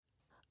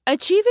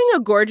Achieving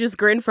a gorgeous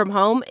grin from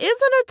home isn't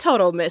a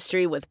total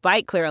mystery with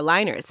Bite Clear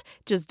aligners.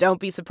 Just don't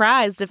be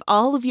surprised if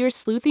all of your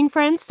sleuthing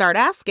friends start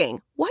asking,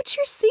 "What's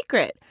your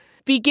secret?"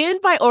 Begin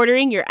by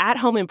ordering your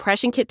at-home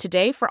impression kit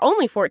today for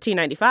only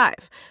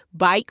 $14.95.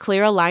 Bite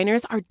Clear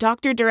aligners are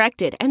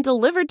doctor-directed and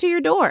delivered to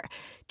your door.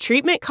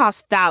 Treatment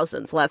costs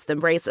thousands less than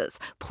braces.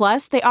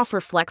 Plus, they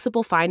offer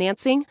flexible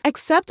financing,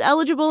 accept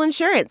eligible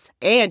insurance,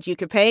 and you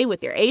can pay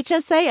with your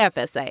HSA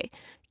FSA.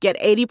 Get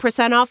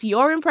 80% off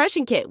your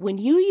impression kit when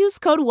you use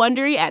code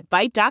WONDERY at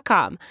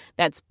Byte.com.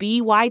 That's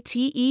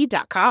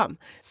BYTE.com.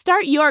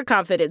 Start your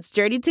confidence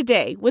journey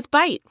today with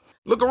Byte.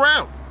 Look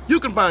around.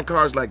 You can find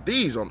cars like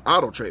these on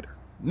AutoTrader.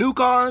 New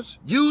cars,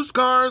 used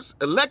cars,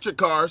 electric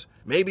cars,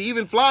 maybe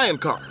even flying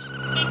cars.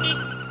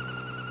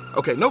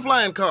 Okay, no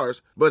flying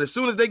cars, but as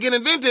soon as they get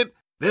invented,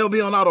 they'll be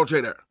on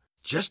AutoTrader.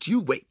 Just you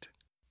wait.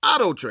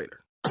 AutoTrader.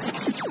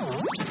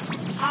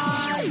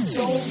 I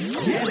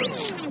don't get it.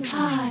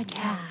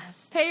 Podcast.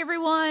 Hey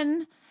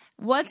everyone,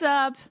 what's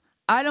up?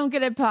 I don't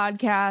get it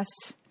podcast.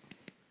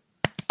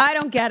 I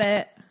don't get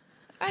it.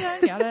 I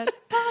don't get it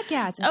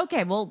podcast.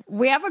 Okay, well,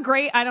 we have a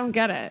great I don't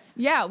get it.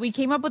 Yeah, we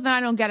came up with an I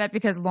don't get it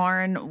because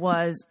Lauren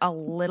was a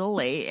little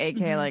late,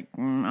 aka like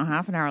a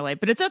half an hour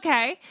late, but it's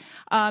okay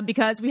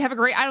because we have a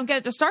great I don't get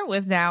it to start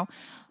with now.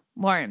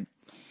 Lauren,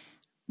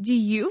 do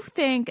you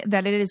think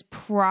that it is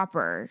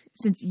proper,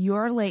 since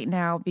you're late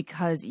now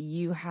because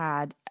you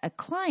had a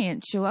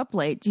client show up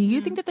late, do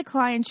you think that the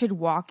client should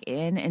walk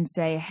in and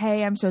say,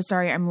 "Hey, I'm so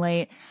sorry I'm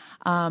late.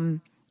 I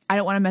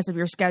don't want to mess up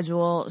your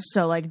schedule,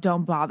 so like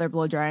don't bother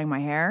blow drying my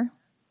hair"?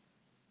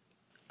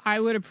 I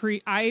would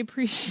appreciate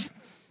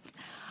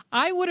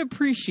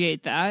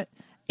that.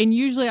 And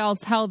usually I'll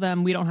tell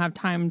them we don't have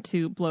time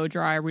to blow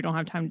dry or we don't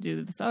have time to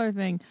do this other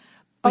thing.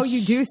 But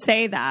you do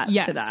say that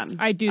to them?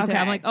 I do say that.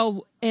 I'm like,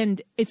 oh,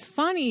 and it's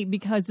funny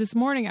because this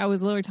morning I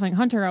was literally telling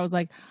Hunter, I was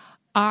like,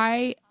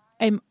 I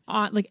am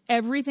on, like,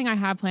 everything I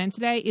have planned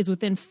today is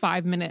within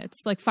 5 minutes.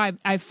 I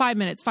have 5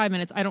 minutes.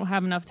 I don't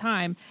have enough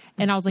time.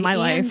 And I was like, my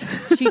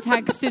life. She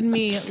texted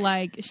me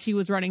like she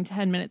was running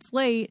 10 minutes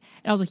late.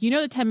 And I was like,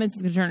 the 10 minutes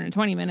is going to turn into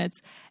 20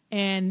 minutes.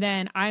 And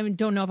then I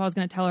don't know if I was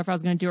going to tell her if I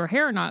was going to do her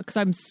hair or not because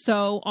I'm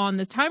so on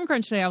this time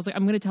crunch today. I was like,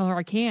 I'm going to tell her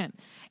I can't.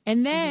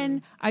 And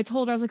then I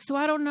told her, I was like, so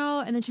I don't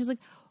know. And then she was like,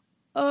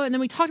 oh, and then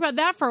we talked about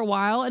that for a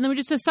while. And then we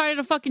just decided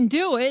to fucking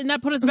do it. And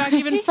that put us back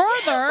even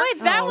further.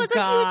 Wait, that was a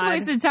huge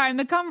waste of time.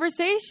 The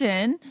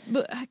conversation.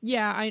 But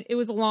yeah, it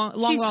was a long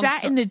She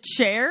sat in the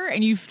chair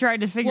and you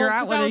tried to figure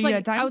out whether you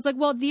had time. I was like,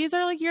 well, these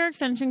are like your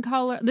extension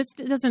color.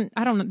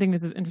 I don't think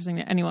this is interesting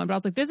to anyone, but I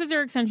was like, this is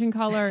your extension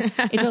color.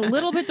 It's a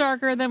little bit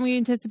darker than we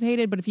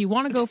anticipated, but if you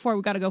want to go for it,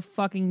 we got to go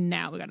fucking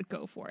now. We got to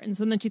go for it. And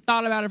so then she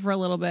thought about it for a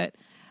little bit.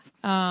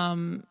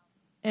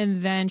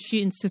 And then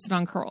she insisted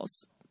on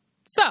curls.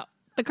 So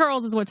the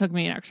curls is what took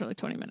me an extra like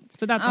 20 minutes.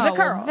 But that's the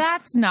curls. Well,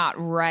 that's not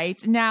right.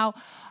 Now,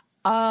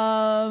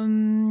 I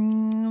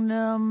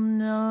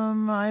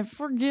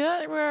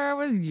forget where I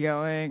was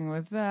going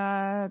with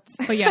that.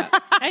 But yeah,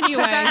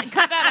 anyway.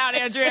 cut that out,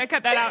 Andrea.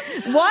 Cut that out.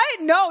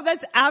 What? No,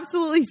 that's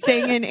absolutely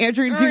singing,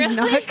 Andrea. Do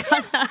not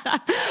cut that out.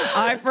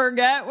 I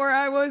forget where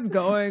I was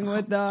going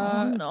with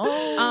that.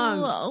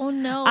 Oh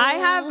no.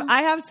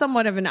 I have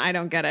somewhat of an I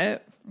don't get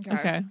it.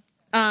 Okay.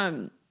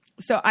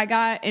 So I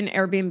got an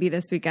Airbnb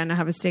this weekend. I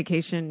have a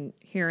staycation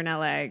here in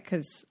LA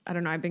because I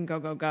don't know, I've been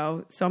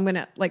go. So I'm going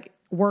to like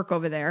work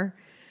over there.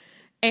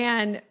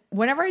 And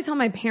whenever I tell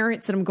my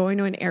parents that I'm going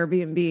to an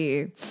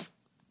Airbnb,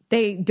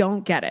 they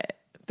don't get it.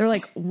 They're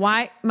like,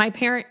 why? My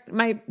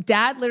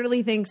dad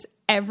literally thinks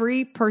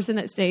every person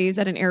that stays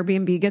at an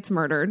Airbnb gets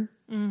murdered.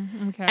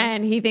 Okay.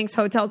 And he thinks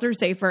hotels are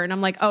safer. And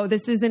I'm like, oh,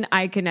 this is an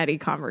Ike and Eddie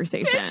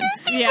conversation. This is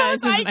the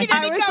most Ike and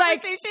Eddie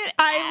conversation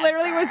I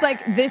literally was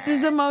like, this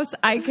is the most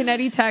Ike and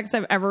Eddie text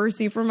I've ever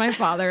received from my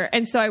father.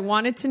 And so I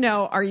wanted to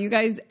know, are you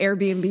guys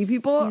Airbnb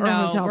people or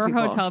hotel we're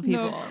people? Hotel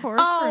people. No, of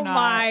course we're not. Oh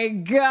my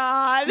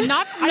God.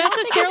 Not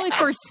necessarily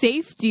for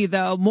safety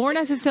though, more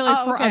necessarily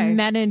for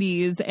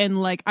amenities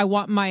and like I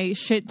want my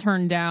shit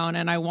turned down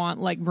and I want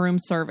like room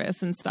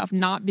service and stuff,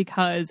 not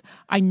because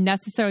I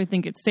necessarily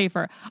think it's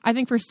safer. I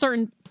think for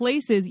certain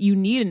places you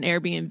need an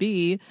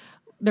Airbnb.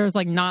 There's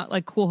like not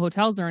like cool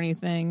hotels or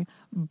anything,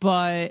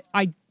 but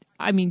I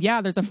mean,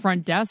 yeah, there's a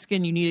front desk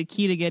and you need a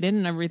key to get in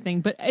and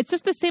everything, but it's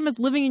just the same as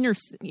living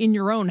in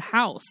your own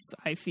house,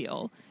 I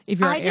feel,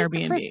 if you're at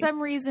Airbnb. For some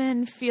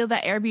reason, feel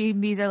that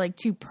Airbnbs are like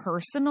too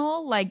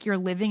personal, like you're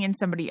living in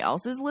somebody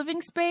else's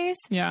living space.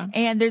 Yeah.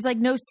 And there's like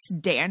no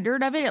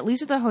standard of it. At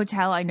least with a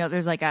hotel, I know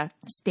there's like a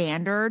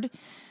standard.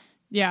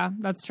 Yeah,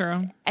 that's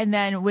true. And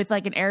then with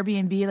like an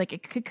Airbnb, like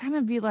it could kind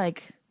of be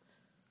like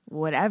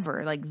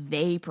whatever like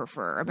they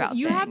prefer about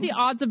you things. have the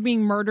odds of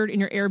being murdered in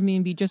your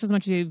Airbnb just as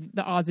much as you have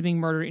the odds of being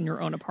murdered in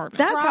your own apartment.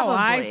 That's how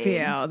I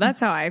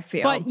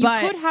feel. But you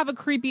could have a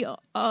creepy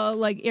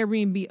like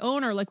Airbnb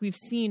owner like we've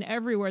seen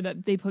everywhere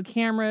that they put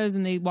cameras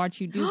and they watch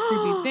you do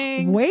creepy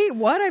things. Wait,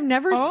 what? I've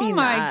never seen that. Oh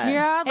my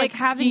God. Like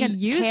having a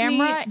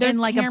camera in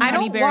like a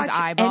bunny bear's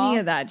eyeball. I don't watch any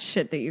of that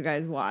shit that you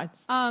guys watch.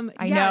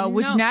 I know,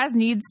 which Naz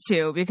needs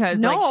to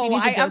because like she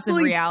needs a dose of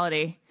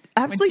reality.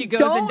 absolutely when she goes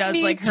don't and does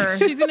need like her.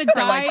 She's gonna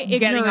die like,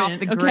 getting ignorant. off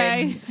the grid.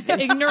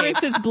 Okay,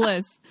 ignorance is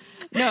bliss.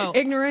 No,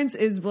 ignorance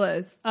is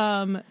bliss.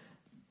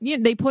 Yeah,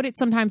 they put it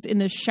sometimes in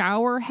the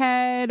shower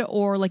head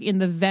or like in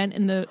the vent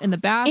in the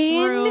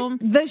bathroom.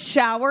 In the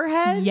shower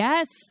head?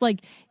 Yes, like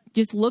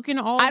just looking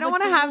all. I don't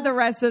want to have the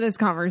rest of this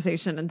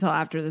conversation until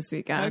after this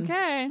weekend.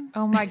 Okay.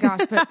 Oh my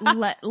gosh!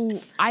 But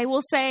I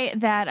will say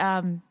that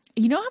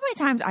you know how many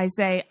times I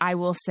say I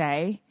will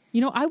say.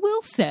 I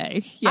will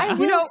say. Yeah. I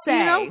will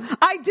say.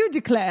 I do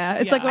declare.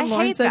 It's like when I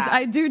Lauren hate says, that.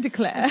 I do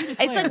declare. It's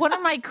like one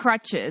of my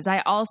crutches. I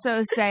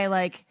also say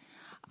like,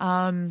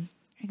 I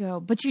go,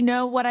 but you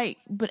know what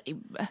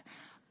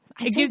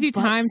It gives you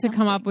time to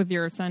come up with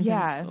your sentence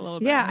Yeah. a little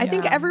bit. Yeah, I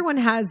think everyone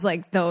has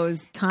like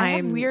those times. I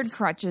have weird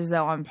crutches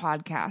though on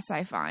podcasts,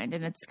 I find,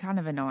 and it's kind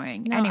of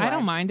annoying. No, anyway. I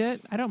don't mind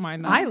it. I don't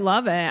mind that. I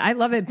love it. I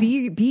love it.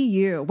 Be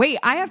you. Wait,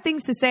 I have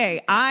things to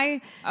say.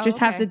 I just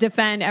have to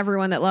defend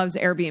everyone that loves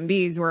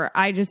Airbnbs, where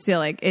I just feel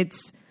like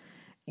it's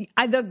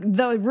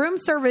the room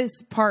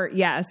service part.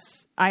 Yes,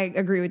 I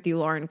agree with you,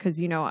 Lauren, because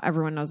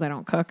everyone knows I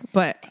don't cook.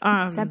 But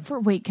Except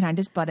for can I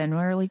just butt in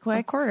really quick?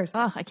 Of course.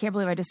 Oh, I can't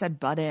believe I just said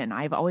butt in.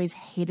 I've always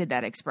hated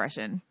that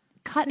expression.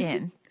 Cut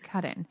in.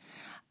 Cut in.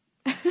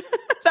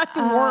 that's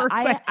worse.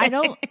 I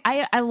don't.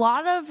 A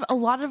lot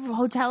of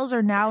hotels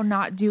are now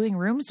not doing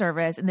room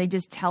service, and they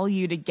just tell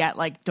you to get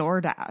like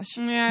DoorDash.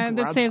 Yeah,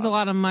 this saves a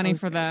lot of money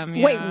for them.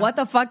 Yeah. Wait, what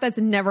the fuck? That's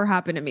never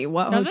happened to me.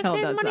 What Does hotel it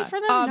save does money that? for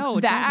them? No,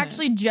 it that doesn't.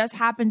 actually just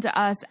happened to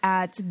us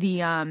at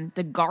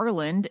the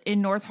Garland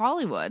in North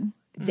Hollywood.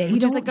 They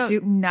which don't is like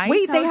a nice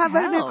Wait, they have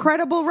an hotel.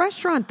 incredible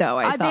restaurant, though.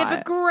 I thought They have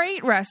a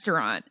great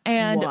restaurant,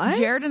 and What?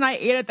 Jared and I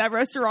ate at that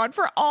restaurant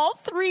for all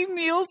 3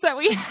 meals that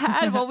we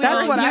had. While we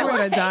That's were what I away.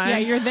 would have done. Yeah,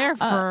 you're there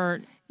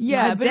for.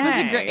 Yeah, A but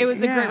it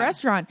was a day. great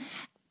restaurant.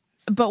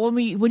 But when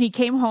he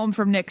came home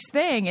from Nick's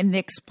thing and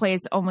Nick's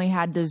place only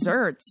had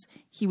desserts,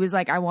 he was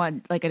like, I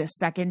want like a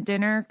second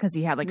dinner because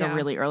he had like a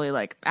really early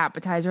like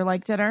appetizer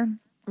like dinner.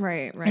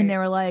 Right. And they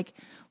were like,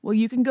 well,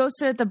 you can go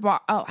sit at the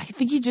bar. Oh, I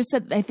think he just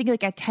said, I think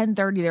like at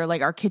 10:30, they're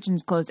like, our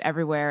kitchen's closed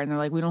everywhere. And they're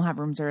like, we don't have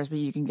room service, but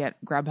you can get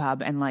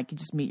Grubhub and like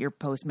just meet your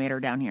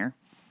Postmater down here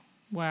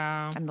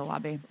Wow. in the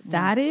lobby.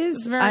 That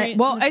is very-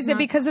 well. it's Is it not-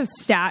 because of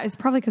staff? It's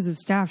probably because of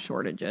staff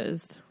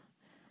shortages.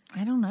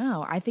 I don't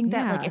know. I think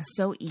that like it's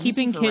so easy.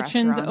 Keeping for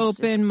kitchens restaurants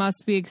open just-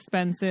 must be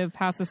expensive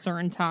past a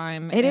certain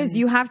time. It is.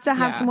 You have to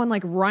have yeah. someone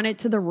like run it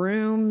to the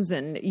rooms,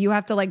 and you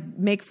have to like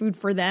make food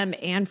for them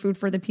and food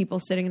for the people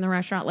sitting in the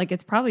restaurant. Like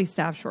it's probably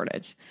staff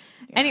shortage.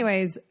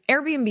 Anyways,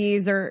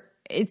 Airbnbs are.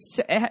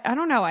 I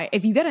don't know.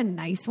 If you get a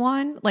nice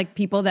one, like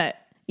people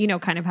that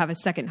kind of have a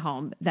second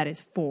home that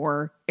is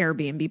for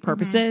Airbnb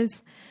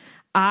purposes.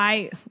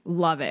 I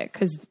love it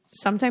because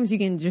sometimes you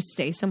can just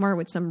stay somewhere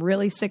with some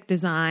really sick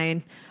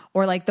design,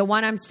 or like the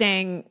one I'm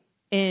staying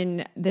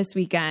in this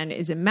weekend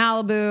is in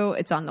Malibu.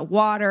 It's on the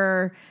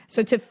water.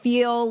 So to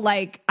feel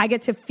like I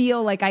get to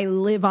feel like I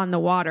live on the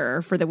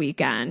water for the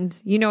weekend,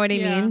 you know what I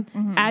mean?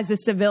 As a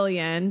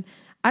civilian.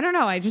 I don't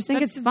know. I just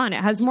think it's fun.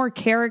 It has more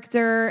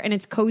character and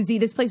it's cozy.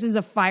 This place is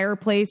a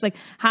fireplace. Like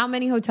how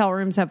many hotel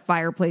rooms have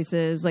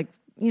fireplaces? Like,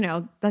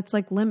 that's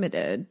like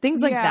limited.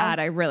 Things like that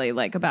I really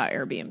like about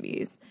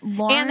Airbnbs.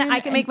 Lauren and I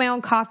can make my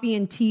own coffee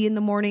and tea in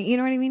the morning. You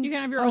know what I mean? You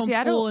can have your own See,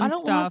 pool and I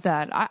don't stuff. want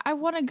that. I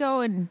want to go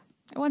and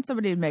I want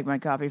somebody to make my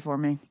coffee for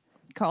me.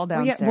 Call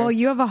downstairs. Well,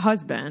 you have a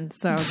husband,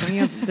 so don't you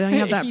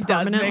have that he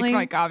permanently? does make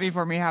my coffee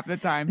for me half the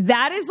time.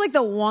 That is like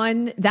the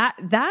one that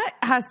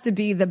has to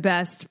be the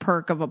best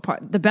perk of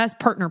the best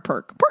partner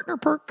perk. Partner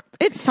perk.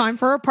 It's time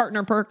for a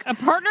partner perk. A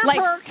partner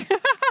perk.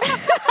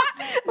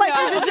 Like,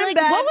 No, you're just in like,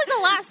 bed. what was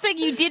the last thing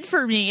you did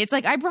for me? It's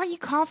like, I brought you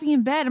coffee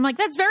in bed. I'm like,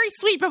 that's very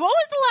sweet, but what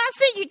was the last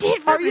thing you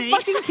did for Are me? you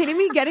fucking kidding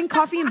me? Getting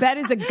coffee in bed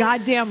is a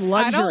goddamn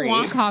luxury. I don't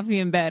want coffee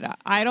in bed.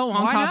 I don't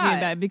want Why coffee not? in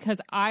bed because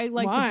I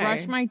like Why? to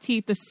brush my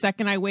teeth the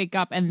second I wake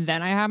up and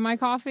then I have my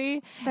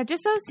coffee. That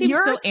just seems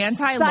You're so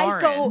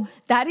anti-Lauren. psycho.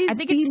 That is I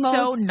think the it's so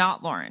most-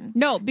 not Lauren.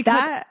 No, because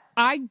That-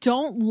 I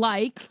don't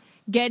like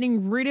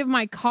getting rid of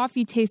my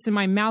coffee taste in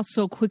my mouth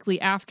so quickly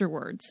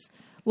afterwards.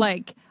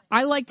 Like,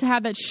 I like to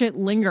have that shit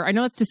linger. I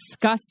know it's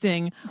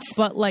disgusting,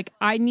 but like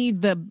I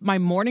need my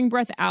morning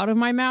breath out of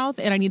my mouth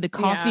and I need the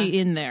coffee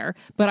in there.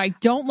 But I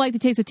don't like the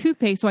taste of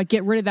toothpaste, so I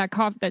get rid of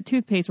that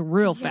toothpaste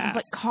real fast.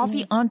 But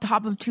coffee on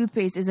top of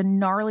toothpaste is a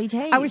gnarly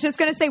taste. I was just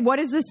gonna say, what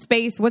is the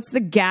space? What's the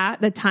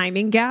gap? The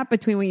timing gap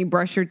between when you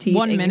brush your teeth?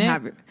 1 and minute. You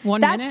have,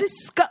 1 that's minute.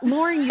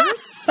 Lauren, you're a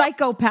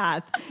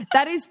psychopath.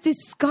 That is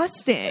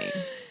disgusting.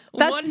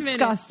 That's 1 minute.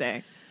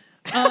 disgusting.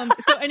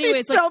 So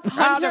anyways, She's so like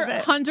proud of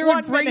it. Hunter 1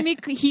 would bring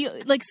minute. me he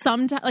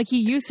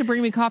used to bring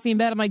me coffee in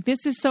bed. I'm like,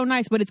 this is so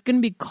nice, but it's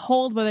gonna be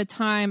cold by the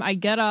time I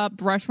get up,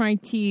 brush my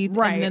teeth,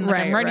 Right, and then like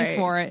I'm right, ready right.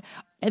 for it.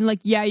 And like,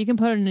 yeah, you can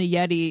put it in a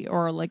Yeti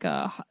or like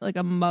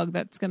a mug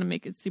that's gonna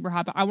make it super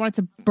hot, but I want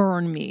it to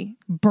burn me.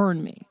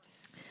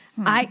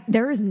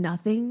 There is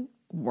nothing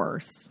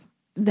worse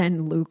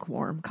than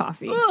lukewarm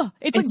coffee. Ugh,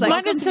 it's like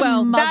Welcome might as to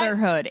well.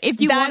 motherhood. If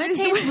you that want to is-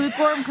 taste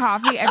lukewarm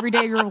coffee every day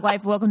of your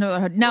life, welcome to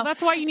motherhood. Now,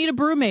 That's why you need a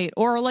brewmate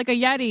or like a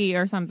Yeti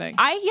or something.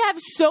 I have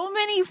so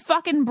many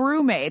fucking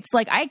brewmates.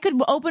 Like, I could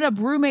open a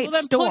brewmate Well,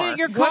 then store. put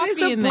your What is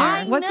coffee in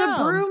there. What's a know.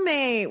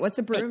 brewmate? What's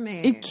a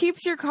brewmate? It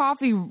keeps your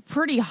coffee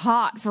pretty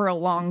hot for a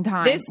long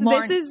time. This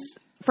Lauren, is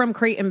from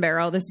Crate and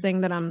Barrel, this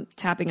thing that I'm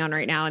tapping on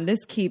right now, and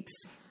this keeps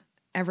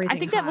everything I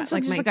think that hot, looks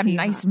like just my like a tea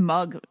nice hot.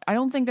 mug. I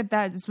don't think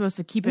that is supposed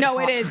to keep it No,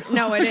 hot. it is.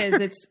 No, it is.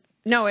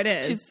 It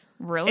is. Just-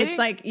 really? It's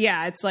like,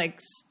 yeah, it's like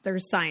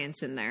there's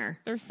science in there.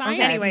 There's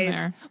science Anyways, in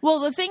there. Well,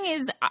 the thing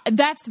is,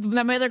 that's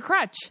my other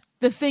crutch.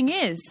 The thing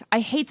is, I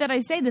hate that I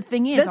say the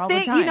thing is all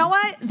the time. You know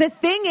what? The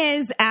thing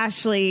is,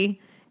 Ashley,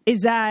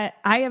 is that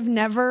I have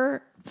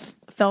never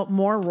felt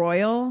more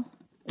royal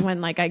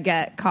when like I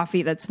get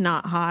coffee that's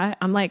not hot.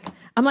 I'm like,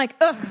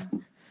 ugh.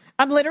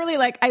 I'm literally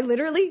like, I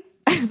literally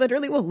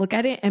will look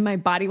at it and my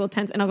body will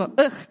tense and I'll go,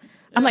 ugh.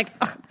 I'm like,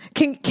 ugh.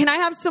 Can I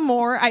have some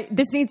more?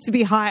 This needs to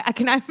be hot.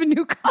 Can I have a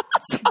new cup?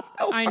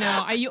 I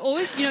know. You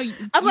always, I'm you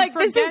like,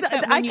 this is,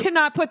 forget that I when you-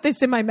 cannot put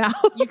this in my mouth.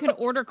 You can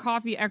order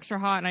coffee extra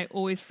hot, and I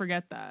always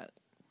forget that.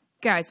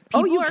 Guys,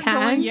 people you are can?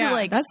 going Yeah, to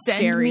like that's send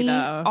scary, me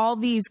though. all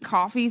these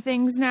coffee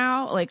things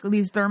now, like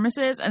these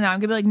thermoses, and I'm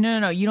gonna be like,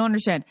 no, you don't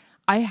understand.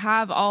 I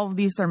have all of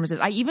these thermoses.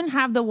 I even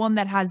have the one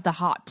that has the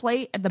hot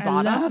plate at the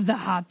bottom. I love the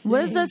hot plate.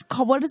 What is this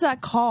called? What is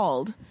that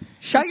called?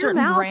 Shut It's a your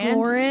certain mouth, brand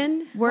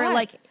Lauren. Where What?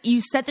 like you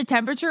set the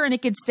temperature and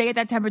it could stay at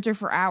that temperature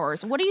for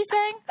hours. What are you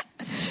saying?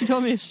 She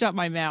told me to shut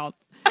my mouth.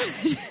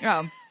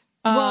 Oh.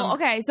 Well,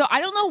 okay. So I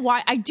don't know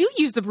why I do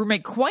use the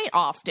roommate quite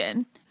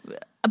often,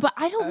 but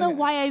I don't know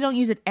why I don't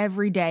use it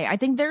every day. I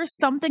think there's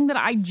something that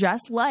I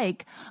just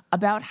like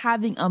about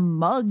having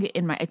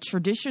a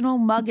traditional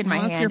mug in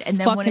my That's hand, your and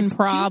then when fucking it's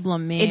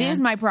problem, man. it is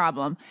my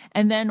problem.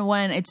 And then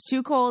when it's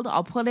too cold,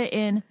 I'll put it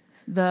in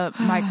the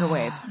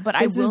microwave. But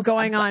This I will is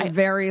going on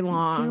very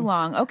long. too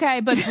long.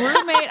 Okay, but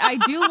roommate, I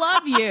do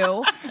love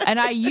you, and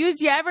I use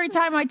you every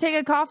time I take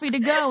a coffee to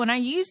go, and I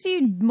use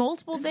you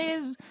multiple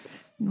days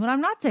when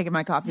I'm not taking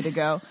my coffee to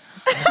go.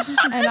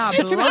 And blah,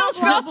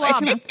 blah, blah.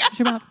 Shut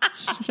your mouth.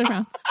 Shut your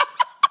mouth.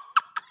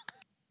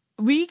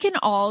 We can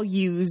all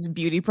use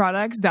beauty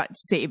products that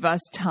save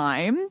us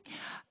time.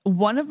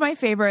 One of my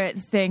favorite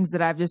things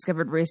that I've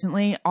discovered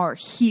recently are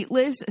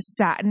heatless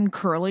satin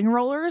curling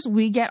rollers.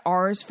 We get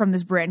ours from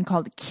this brand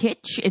called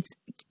Kitsch. It's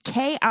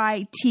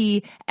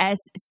Kitsch.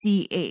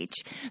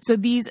 So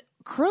these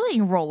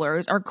curling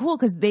rollers are cool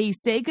because they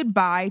say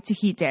goodbye to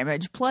heat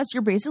damage. Plus,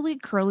 you're basically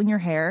curling your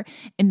hair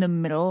in the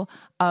middle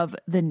of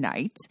the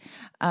night.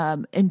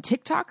 And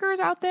TikTokers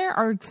out there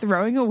are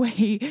throwing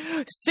away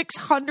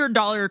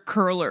 $600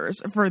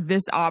 curlers for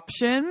this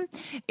option.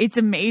 It's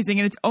amazing.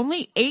 And it's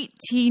only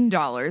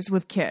 $18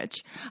 with Kitsch.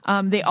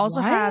 They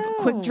also have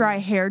quick dry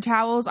hair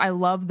towels. I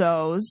love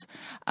those.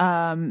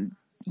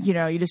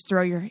 You just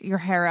throw your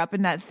hair up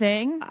in that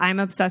thing. I'm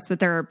obsessed with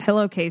their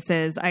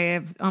pillowcases. I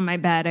have on my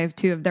bed, I have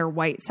 2 of their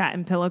white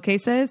satin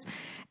pillowcases,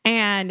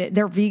 and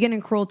they're vegan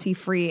and cruelty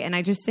free. And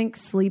I just think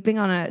sleeping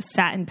on a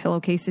satin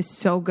pillowcase is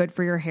so good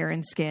for your hair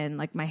and skin.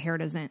 Like my hair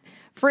doesn't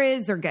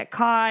frizz or get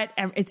caught.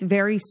 It's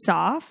very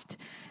soft.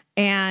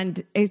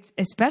 And it's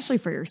especially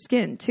for your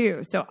skin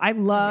too. So I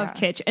love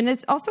Kitsch. And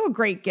it's also a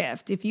great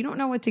gift. If you don't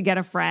know what to get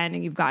a friend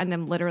and you've gotten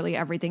them literally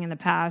everything in the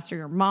past, or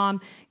your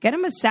mom, get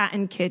them a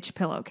satin Kitsch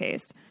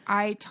pillowcase.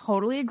 I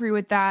totally agree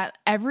with that.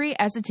 Every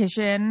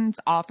esthetician's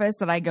office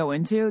that I go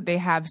into, they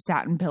have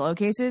satin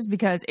pillowcases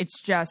because it's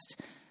just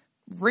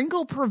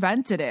wrinkle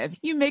preventative.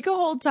 You make a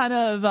whole ton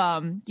of,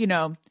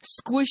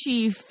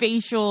 squishy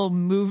facial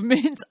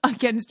movements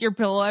against your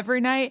pillow every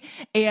night,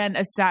 and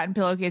a satin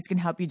pillowcase can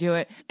help you do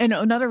it. And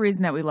another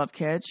reason that we love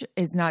Kitsch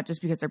is not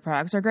just because their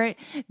products are great.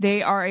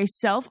 They are a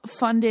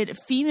self-funded,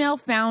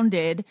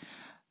 female-founded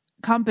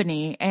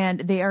company, and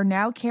they are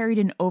now carried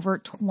in over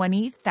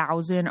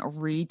 20,000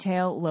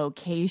 retail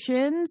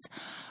locations.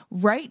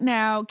 Right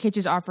now, Kitsch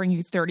is offering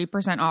you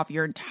 30% off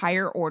your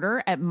entire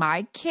order at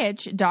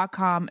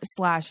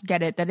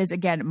mykitsch.com/getit. That is,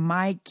 again,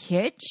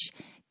 mykitsch,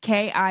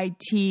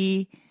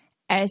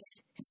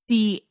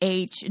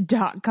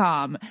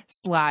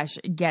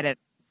 KITSCH.com/getit.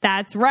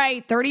 That's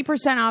right.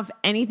 30% off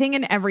anything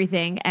and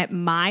everything at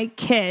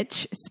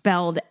mykitsch,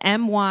 spelled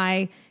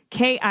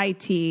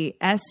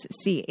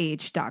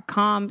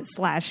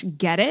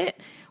MYKITSCH.com/getit.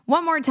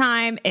 One more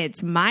time,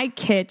 it's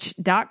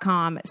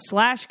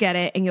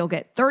mykitsch.com/getit, and you'll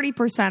get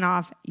 30%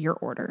 off your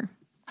order.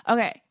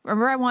 Okay,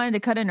 remember I wanted to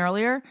cut in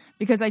earlier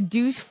because I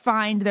do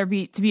find there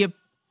to be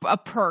a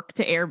perk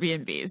to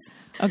Airbnbs.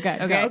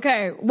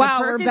 Okay. Wow,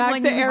 The we're perk is back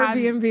when to you have-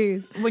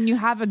 Airbnbs. When you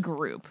have a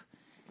group.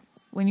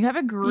 When you have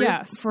a group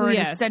for an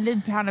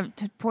extended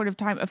point of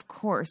time, of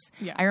course.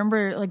 Yeah. I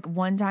remember like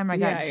one time I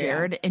got Yeah.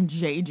 Jared and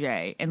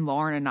JJ and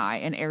Lauren and I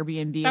an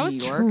Airbnb That was in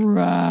New York.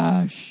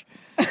 trash.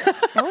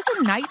 That was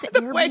a nice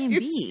Airbnb. way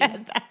you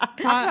said Talk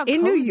about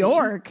in New cozy.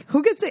 York.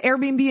 Who gets an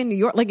Airbnb in New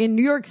York? Like in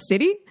New York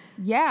City?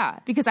 Yeah,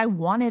 because I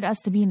wanted us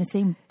to be in the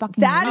same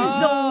fucking That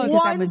room. is the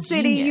one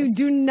city you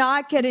do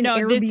not get an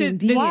Airbnb.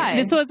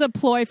 This was a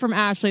ploy from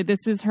Ashley.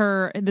 This is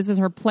her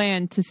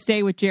plan to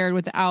stay with Jared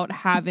without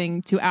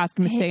having to ask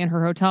him to stay in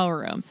her hotel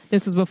room.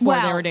 This was before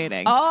they were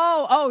dating.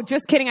 Oh,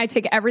 just kidding. I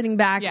take everything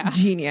back. Yeah.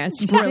 Genius.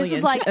 Brilliant. This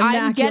was like,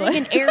 I'm getting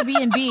an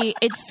Airbnb.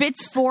 It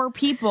fits 4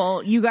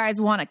 people. You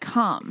guys want to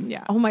come.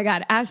 Yeah. Oh my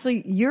God.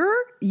 Ashley, you're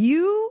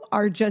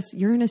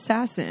an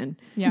assassin.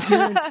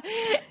 Yeah.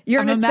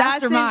 You're I'm an a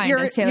assassin. mastermind,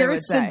 You're a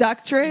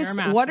seductress.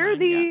 You're a What are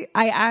the?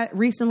 I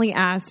recently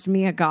asked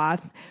Mia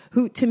Goth,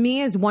 who to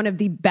me is one of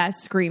the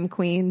best scream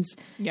queens.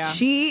 Yeah.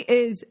 She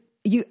is.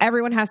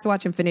 Everyone has to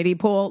watch Infinity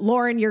Pool.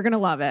 Lauren, you're gonna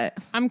love it.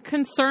 I'm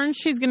concerned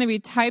she's going to be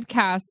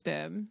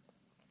typecasted.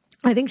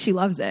 I think she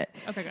loves it.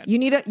 Okay, good. You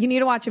need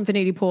to watch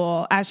Infinity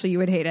Pool. Ashley, you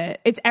would hate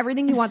it. It's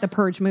everything you want the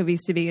Purge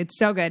movies to be. It's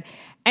so good.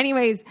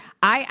 Anyways,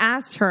 I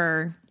asked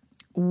her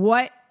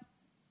what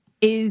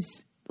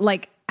is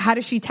like. How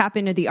does she tap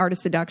into the art of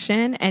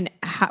seduction, and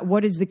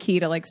what is the key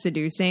to like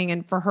seducing?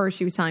 And for her,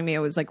 she was telling me it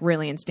was like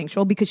really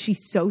instinctual because she's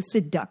so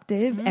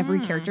seductive. Every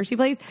character she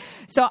plays.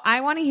 So I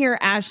want to hear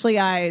Ashley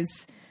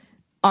I's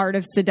art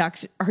of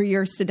seduction or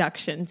your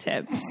seduction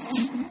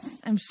tips.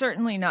 I'm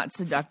certainly not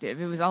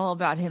seductive. It was all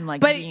about him like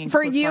but being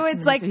for you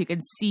it's like so he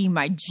could see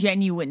my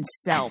genuine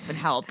self and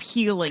how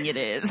appealing it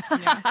is.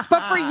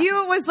 But for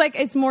you it was like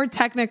it's more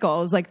technical.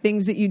 It was like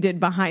things that you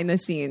did behind the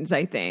scenes,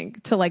 I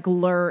think, to like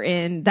lure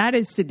in. That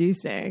is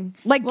seducing.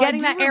 Like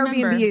getting that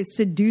Airbnb is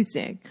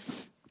seducing.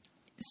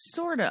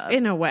 Sort of.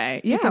 In a way.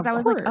 Yeah. Because I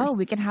was course. like, oh,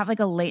 we can have like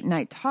a late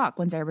night talk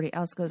once everybody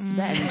else goes to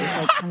bed and just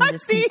like kind of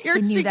just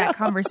continue that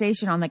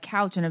conversation on the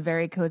couch in a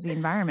very cozy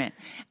environment.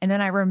 And then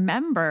I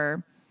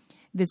remember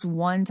this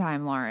one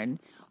time, Lauren,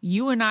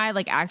 you and I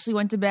like actually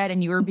went to bed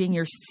and you were being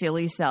your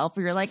silly self.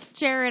 Where you're like,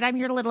 Jared, I'm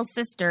your little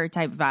sister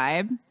type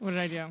vibe. What did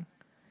I do?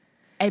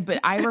 But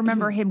I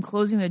remember him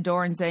closing the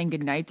door and saying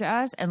goodnight to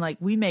us. And like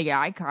we make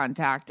eye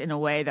contact in a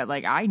way that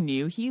like I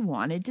knew he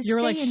wanted to stay.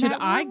 You're like, in should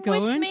that I room go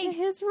with into me?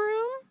 his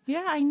room?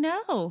 Yeah, I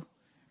know.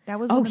 That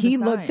was Oh, one of the he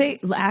looked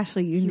signs. at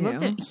Ashley, you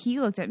knew. He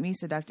looked at me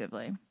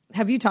seductively.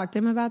 Have you talked to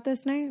him about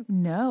this night?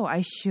 No,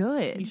 I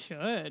should. You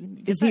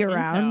should. Is he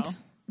around? Intel.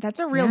 That's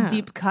a real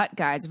deep cut,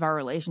 guys, of our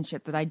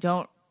relationship that I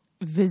don't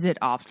visit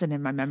often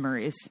in my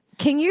memories.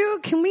 Can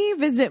we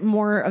visit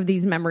more of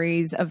these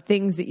memories of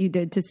things that you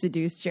did to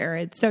seduce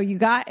Jared? So you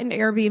got an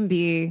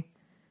Airbnb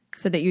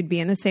so that you'd be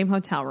in the same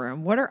hotel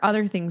room. What are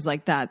other things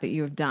like that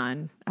you have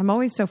done? I'm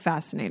always so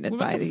fascinated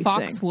by these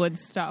things. Foxwoods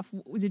stuff.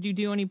 Did you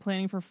do any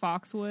planning for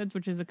Foxwoods,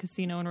 which is a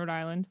casino in Rhode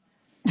Island?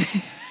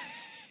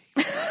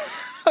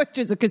 Which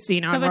is a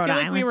casino in Rhode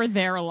Island. Like we were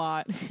there a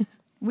lot.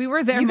 We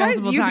were there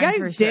multiple times. You guys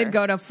for did sure.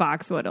 go to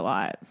Foxwood a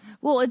lot.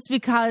 Well, it's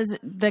because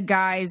the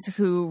guys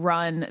who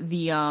run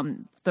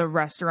the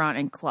restaurant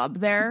and club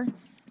there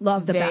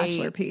Love the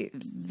Bachelor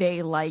peeps.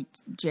 They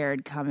liked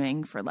Jared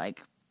coming for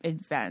like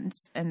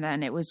events, and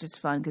then it was just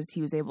fun because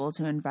he was able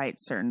to invite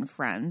certain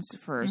friends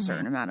for a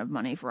certain amount of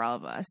money for all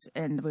of us,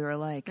 and we were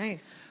like,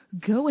 Nice.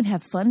 Go and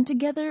have fun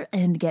together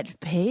and get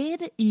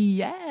paid.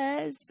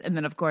 Yes. And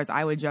then of course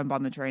I would jump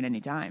on the train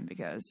anytime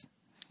because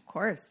Of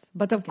course.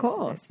 But of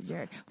course.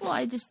 Jared. Well,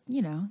 I just,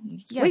 you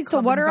get Wait, a so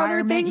club what are other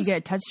environment, things? You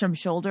get touched from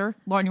shoulder.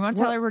 Lauren, you want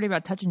to tell everybody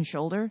about touching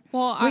shoulder?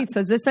 Well, Wait,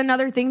 so is this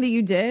another thing that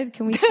you did?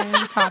 Can we stay on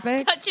the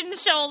topic? Touching the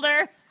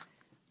shoulder.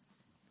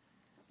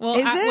 Well,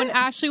 Is it? when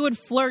Ashley would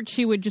flirt,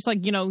 she would just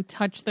like,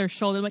 touch their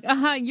shoulder. Like,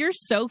 you're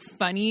so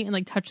funny, and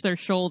like touch their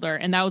shoulder.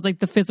 And that was like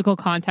the physical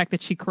contact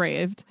that she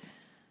craved.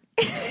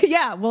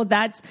 Yeah, well,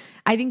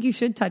 I think you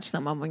should touch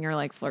someone when you're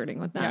like flirting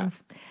with them.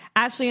 Yeah.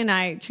 Ashley and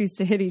I choose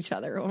to hit each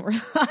other when we're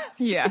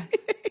Yeah.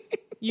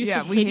 We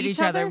hit each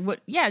other.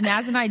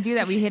 Naz and I do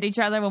that. We hit each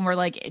other when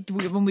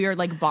we are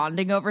like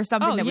bonding over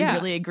something that we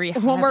really agree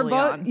heavily when we're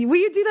both. on. Well,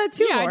 you do that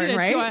too, Yeah, Lauren, I do that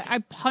right? too. I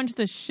punch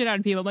the shit out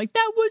of people. I'm like,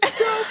 that was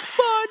so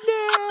funny.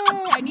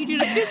 I need you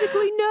to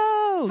physically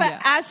know. But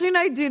Yeah. Ashley and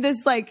I do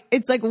this like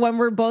it's like when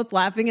we're both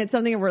laughing at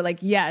something and we're like,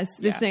 yes,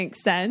 this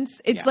makes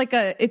sense. It's like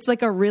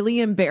a really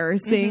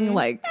embarrassing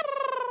like,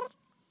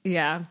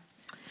 yeah.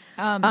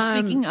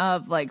 Speaking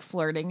of like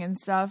flirting and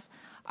stuff,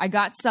 I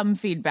got some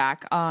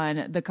feedback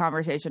on the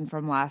conversation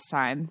from last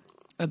time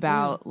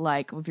about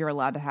like if you're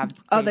allowed to have the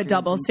daydreams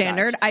double and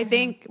standard. such. I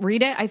think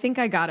read it. I think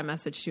I got a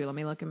message too. Let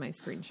me look at my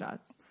screenshots.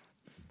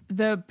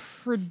 The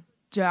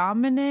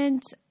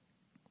predominant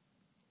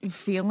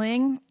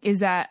feeling is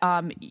that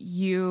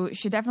you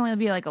should definitely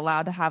be like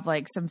allowed to have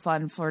like some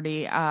fun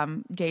flirty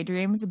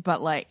daydreams,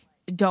 but like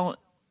don't,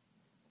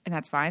 and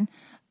that's fine.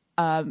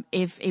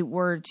 If it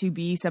were to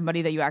be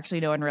somebody that you actually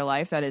know in real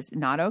life, that is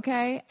not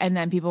okay. And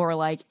then people were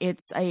like,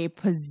 it's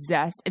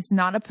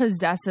not a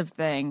possessive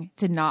thing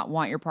to not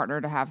want your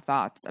partner to have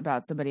thoughts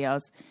about somebody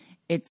else.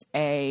 It's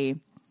a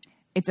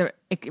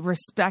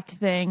respect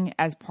thing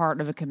as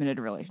part of a committed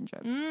relationship.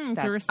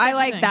 I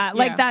like that.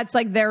 Like that's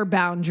like their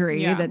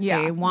boundary Yeah. that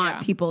Yeah. they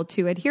want people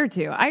to adhere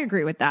to. I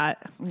agree with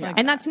that.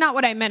 And that's not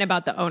what I meant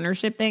about the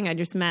ownership thing. I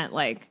just meant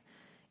like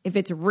if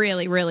it's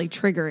really, really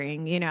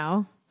triggering,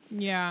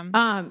 Yeah.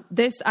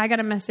 I got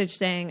a message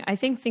saying, I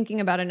think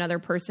thinking about another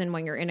person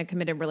when you're in a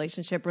committed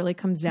relationship really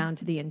comes down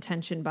to the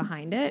intention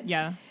behind it.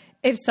 Yeah.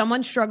 If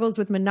someone struggles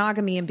with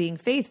monogamy and being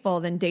faithful,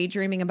 then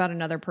daydreaming about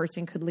another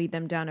person could lead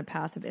them down a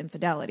path of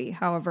infidelity.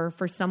 However,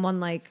 for someone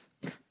like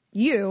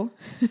you,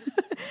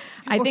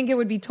 I think it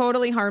would be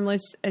totally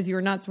harmless, as you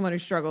are not someone who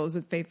struggles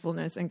with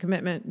faithfulness and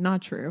commitment.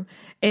 Not true.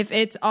 If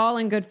it's all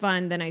in good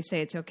fun, then I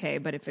say it's okay.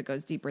 But if it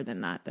goes deeper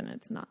than that, then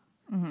it's not.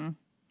 Mm-hmm.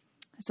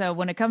 So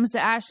when it comes to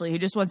Ashley, who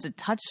just wants to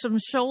touch some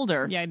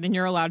shoulder. Yeah, then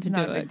you're allowed to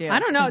do it. I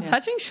don't know. Yeah.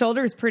 Touching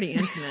shoulder is pretty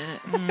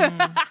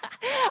intimate.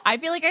 I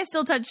feel like I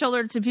still touch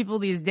shoulder to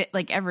people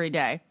like every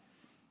day.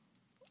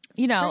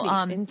 You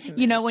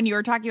know, when you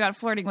were talking about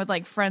flirting with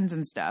like friends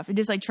and stuff, and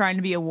just like trying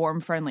to be a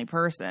warm, friendly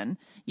person,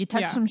 you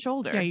touch some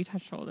shoulder. Yeah, you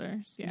touch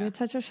shoulders. Yeah. You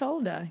touch a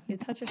shoulder. You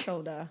touch a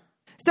shoulder.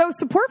 So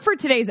support for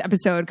today's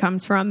episode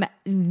comes from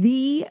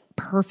the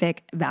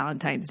perfect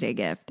Valentine's Day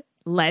gift.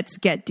 Let's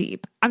Get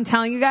Deep. I'm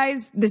telling you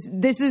guys,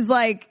 this is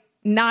like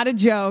not a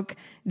joke.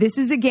 This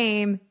is a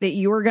game that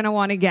you are going to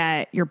want to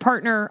get your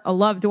partner, a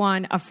loved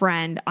one, a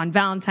friend on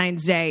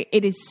Valentine's Day.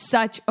 It is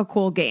such a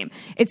cool game.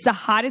 It's the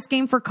hottest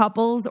game for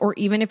couples, or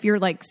even if you're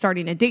like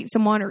starting to date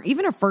someone, or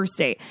even a first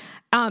date.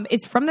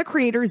 It's from the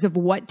creators of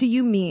What Do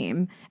You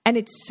Meme? And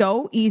it's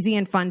so easy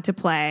and fun to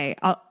play.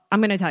 I'm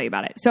going to tell you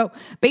about it. So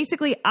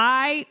basically,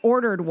 I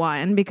ordered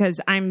one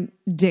because I'm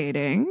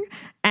dating,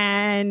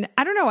 and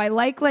I don't know. I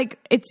like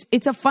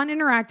it's a fun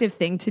interactive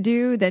thing to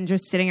do than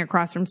just sitting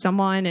across from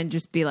someone and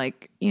just be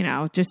like, you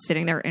know, just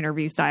sitting there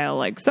interview style.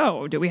 Like,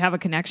 so do we have a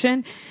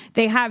connection?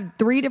 They have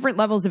 3 different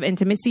levels of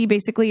intimacy.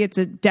 Basically, it's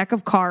a deck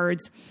of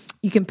cards.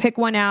 You can pick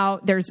one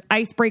out. There's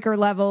icebreaker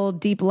level,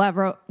 deep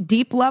level,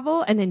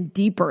 and then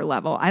deeper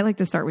level. I like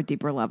to start with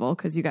deeper level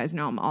because you guys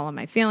know I'm all in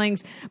my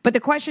feelings. But the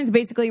questions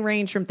basically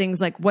range from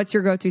things like, what's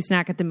your go-to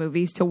snack at the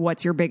movies, to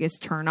what's your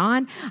biggest turn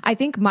on? I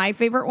think my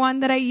favorite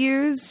one that I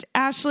used,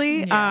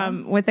 Ashley,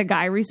 with a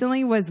guy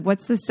recently was,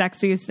 what's the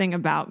sexiest thing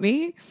about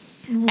me?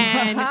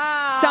 And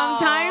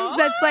sometimes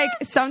that's like,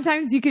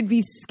 sometimes you could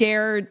be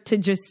scared to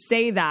just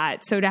say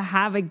that. So to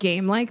have a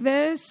game like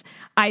this,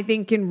 I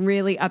think can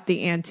really up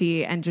the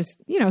ante and just,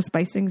 you know,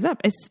 spice things up,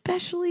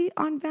 especially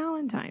on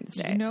Valentine's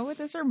Day. You know what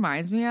this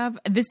reminds me of?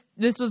 This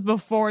was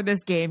before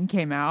this game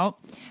came out,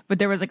 but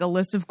there was like a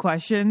list of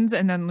questions,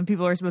 and then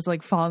people are supposed to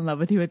like fall in love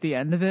with you at the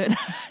end of it.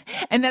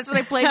 And that's what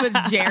I played with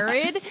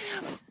Jared.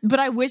 But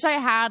I wish I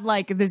had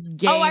like this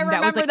game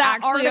that was like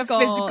actually article.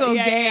 A physical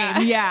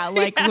game. Yeah,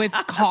 like with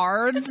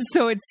cards.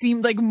 So it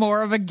seemed like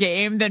more of a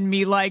game than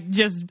me like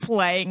just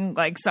playing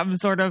like some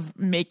sort of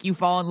make you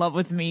fall in love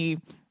with me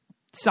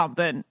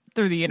something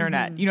through the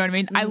internet. You know what I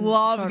mean? I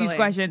love these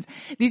questions.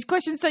 These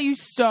questions tell you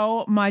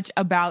so much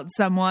about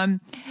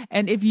someone.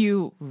 And if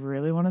you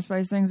really want to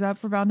spice things up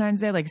for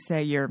Valentine's Day, like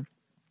say you're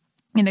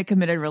in a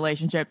committed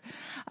relationship,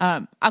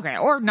 okay,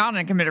 or not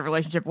in a committed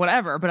relationship,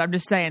 whatever. But I'm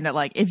just saying that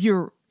like if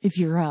you're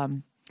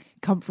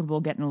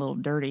comfortable getting a little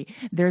dirty,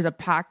 there's a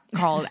pack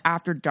called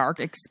After Dark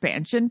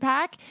Expansion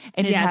Pack,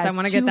 and it has I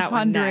want to get that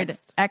one 200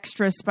 next.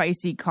 extra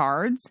spicy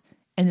cards,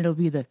 and it'll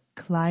be the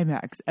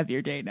climax of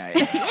your day night.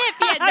 If you know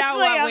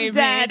what we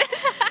mean.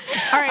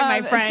 All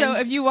right, my friends. So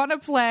if you want to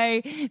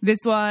play this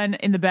one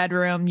in the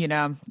bedroom, you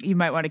know, you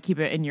might want to keep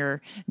it in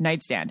your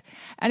nightstand.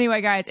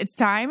 Anyway, guys, it's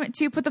time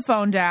to put the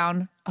phone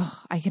down.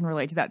 Oh, I can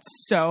relate to that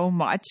so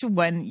much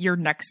when you're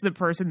next to the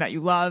person that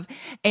you love,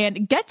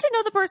 and get to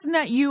know the person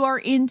that you are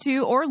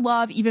into or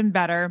love even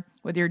better,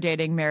 whether you're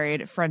dating,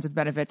 married, friends with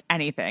benefits,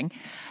 anything.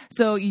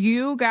 So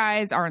you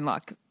guys are in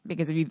luck,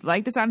 because if you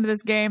like the sound of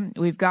this game,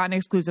 we've got an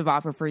exclusive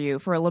offer for you.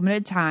 For a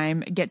limited time,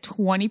 get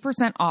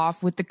 20%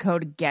 off with the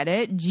code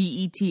GETIT,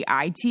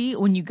 GETIT,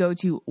 when you go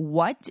to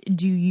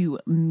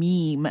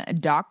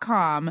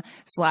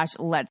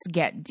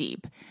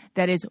whatdoyoumeme.com/letsgetdeep.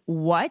 That is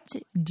what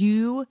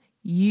do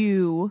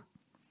you,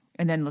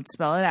 and then let's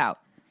spell it out,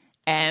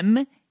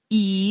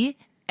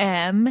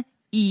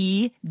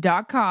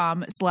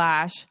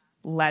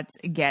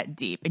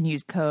 MEME.com/letsgetdeep, and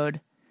use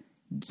code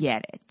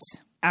GETIT.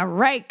 All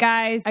right,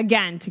 guys.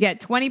 Again, to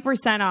get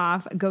 20%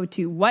 off, go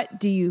to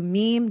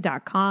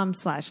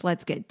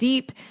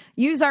whatdoyoumeme.com/letsgetdeep.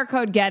 Use our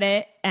code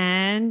GETIT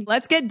and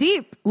let's get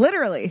deep.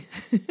 Literally.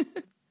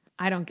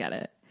 I don't get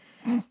it.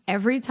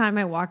 Every time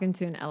I walk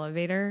into an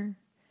elevator,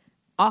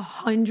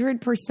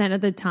 100%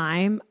 of the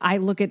time, I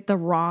look at the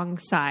wrong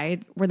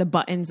side where the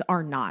buttons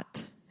are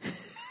not.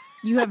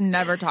 You have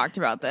never talked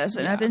about this,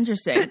 and that's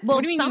interesting. Well,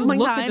 what do you mean you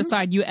look at the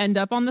side? You end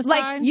up on the side?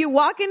 Like, you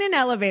walk in an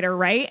elevator,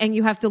 right? And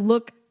you have to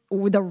look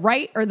the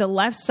right or the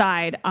left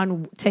side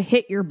on to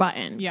hit your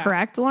button. Yeah.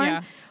 Correct, Lauren?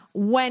 Yeah.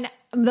 When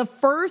the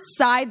first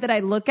side that I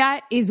look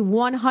at is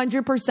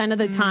 100% of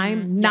the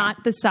time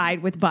not the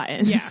side with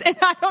buttons. Yeah. And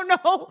I don't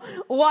know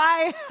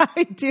why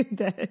I do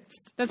this.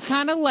 That's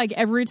kind of like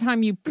every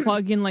time you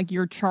plug in like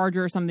your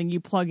charger or something, you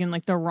plug in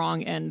like the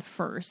wrong end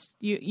first.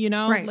 You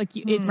know, right. Like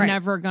it's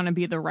never going to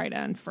be the right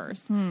end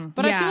first.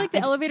 But I feel like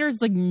the elevator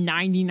is like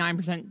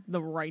 99%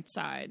 the right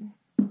side.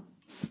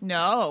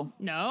 No.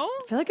 I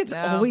feel like it's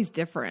always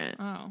different.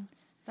 Oh,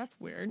 that's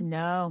weird.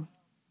 No.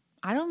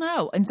 I don't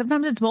know. And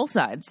sometimes it's both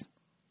sides.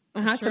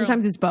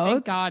 Sometimes it's both.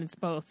 Thank God it's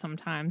both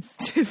sometimes.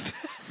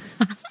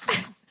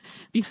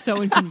 Be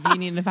so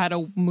inconvenient if I had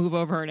to move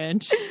over an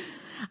inch.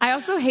 I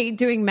also hate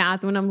doing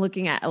math when I'm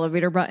looking at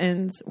elevator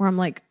buttons where I'm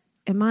like,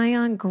 am I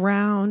on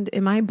ground?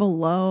 Am I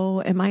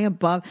below? Am I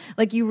above?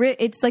 Like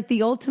it's like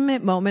the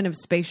ultimate moment of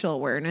spatial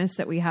awareness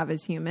that we have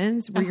as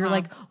humans where you're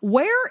like,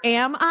 where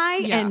am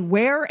I and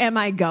where am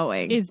I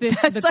going? Is this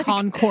the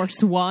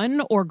concourse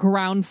 1 or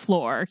ground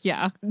floor?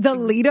 Yeah. The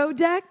Lido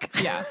deck?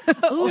 Yeah.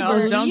 Ooh,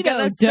 no, don't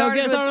get us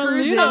started with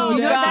cruises.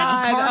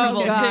 That's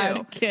Carnival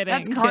too. Kidding.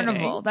 That's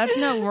Carnival. That's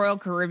no Royal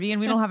Caribbean.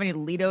 We don't have any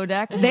Lido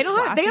deck. They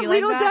have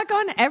Lido deck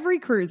on every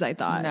cruise, I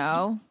thought.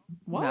 No.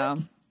 What?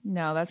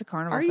 No, that's a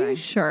Carnival Are thing. you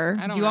sure?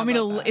 Do you want me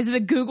to? Is it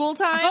the Google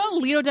time? I thought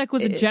Lido deck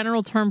was a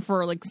general term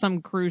for like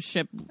some cruise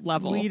ship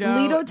level.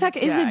 Lido deck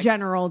is a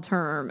general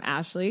term,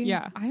 Ashley.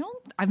 Yeah.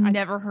 I've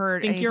never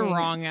heard. I think you're anything.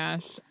 wrong,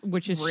 Ash.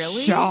 Which is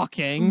Really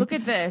shocking. Look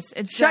at this.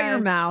 It Shut says,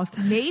 your mouth.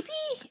 Maybe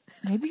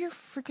you're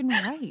freaking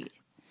right.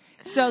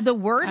 So the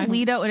word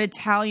Lido in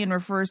Italian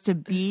refers to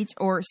beach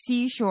or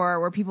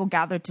seashore where people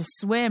gather to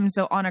swim.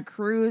 So on a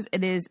cruise,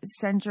 it is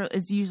central.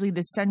 It's usually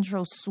the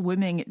central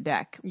swimming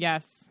deck.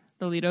 Yes,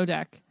 the Lido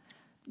deck.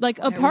 Like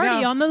a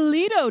party on the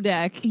Lido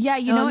deck. Yeah,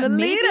 you know on what? the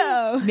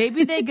Lido.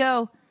 Maybe they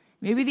go.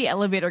 Maybe the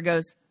elevator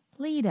goes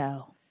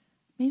Lido.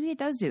 Maybe it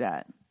does do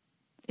that.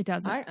 It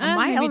doesn't.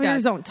 My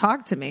elevators don't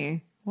talk to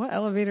me. What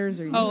elevators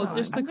are you on? Oh,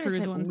 just the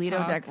cruise ones. Lido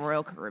talk. deck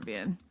Royal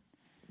Caribbean.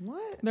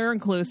 What? They're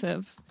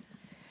inclusive.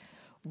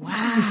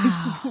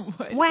 Wow.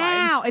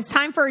 Wow. It's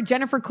time for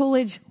Jennifer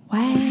Coolidge.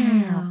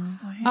 Wow.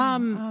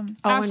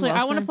 Ashley,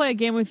 I want to play a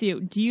game with you.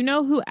 Do you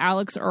know who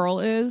Alex Earl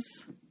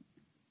is?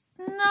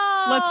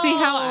 No. Let's see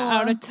how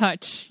out of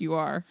touch you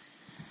are.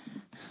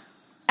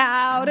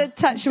 Out of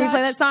touch. Should we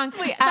play that song?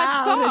 Wait, Out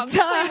that song. of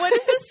touch. Wait, what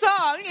is this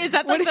song? Is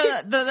that like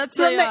that's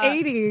from the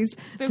 80s?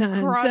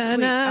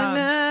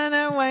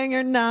 80s. When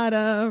you're not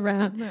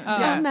around.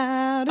 I'm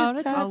out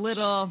of touch. A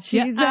little.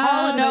 She's Hall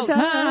out Notes. of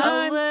touch.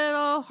 A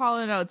little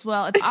Hall Notes.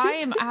 Well, if I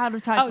am out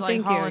of touch like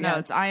thank you, Hall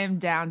Notes, yes. I am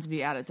down to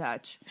be out of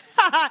touch.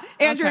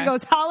 Andrea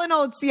goes, Hall &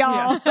 Oates,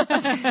 y'all.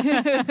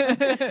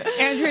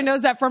 Andrea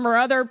knows that from her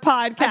other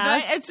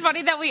podcast. It's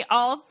funny that we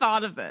all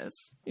thought of this.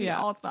 Yeah.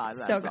 We all thought of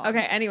that. So, song.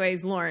 okay,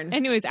 anyways, Lauren.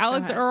 Anyways,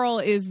 Alex Earl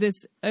is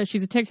this,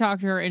 she's a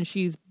TikToker and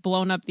she's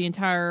blown up the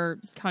entire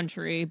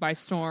country by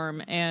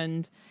storm.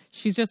 And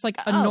she's just like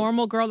a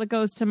normal girl that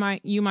goes to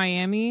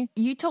Miami.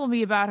 You told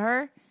me about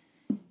her.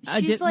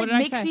 She's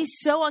makes me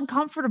so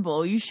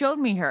uncomfortable. You showed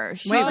me her.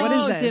 Wait, what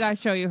is this? Did I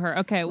show you her?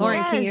 Okay, well,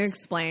 Lauren, can you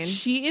explain?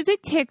 She is a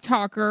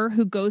TikToker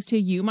who goes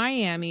to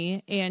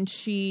Miami, and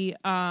she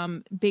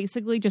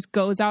basically just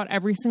goes out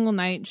every single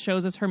night,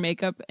 shows us her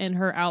makeup and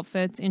her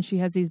outfits, and she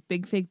has these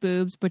big fake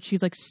boobs, but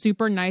she's like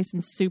super nice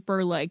and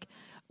super like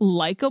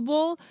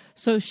likable.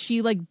 So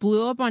she like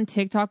blew up on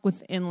TikTok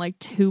within like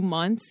 2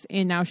 months,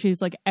 and now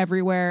she's like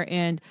everywhere,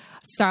 and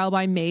Style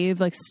by Maeve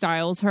like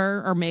styles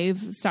her, or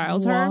Maeve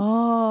styles her.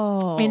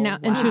 And now,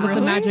 and she was at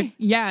the Magic,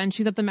 and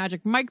she's at the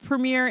Magic Mike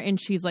premiere, and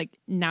she's like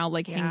now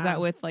like hangs out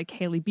with like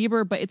Hailey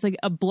Bieber, but it's like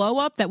a blow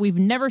up that we've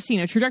never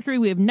seen, a trajectory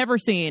we have never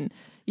seen.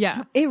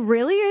 Yeah, it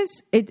really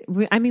is.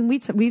 I mean,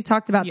 we've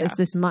talked about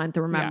this month.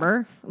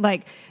 Remember,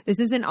 like this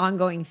is an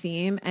ongoing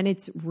theme, and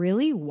it's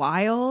really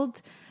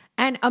wild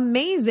and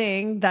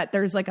amazing that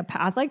there's like a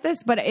path like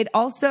this. But it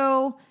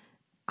also,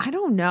 I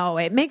don't know.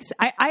 It makes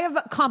I have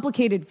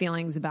complicated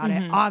feelings about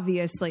it.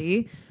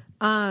 Obviously.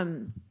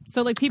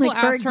 So like people, like,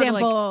 for asked her to,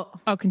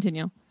 example, like,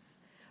 continue.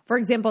 For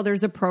example,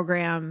 there's a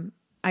program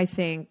I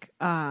think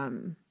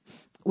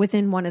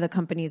within one of the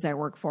companies I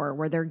work for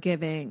where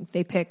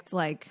they picked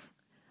like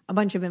a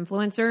bunch of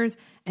influencers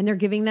and they're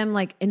giving them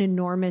like an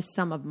enormous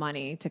sum of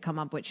money to come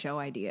up with show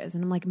ideas.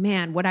 And I'm like,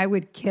 man, what I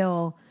would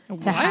kill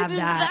to have that.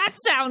 That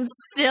sounds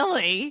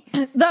silly.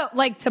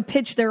 Like to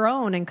pitch their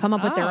own and come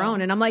up with their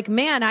own. And I'm like,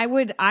 man,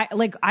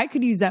 I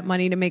could use that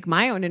money to make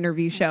my own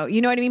interview show.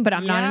 You know what I mean? But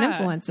I'm not an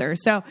influencer.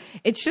 So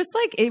it's just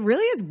like, it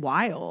really is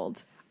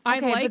wild. I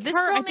like but this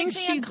her. girl I think makes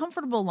me she's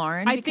uncomfortable,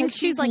 Lauren. I because think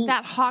she's like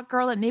that hot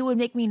girl that would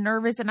make me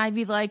nervous, and I'd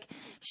be like,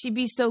 she'd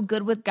be so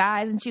good with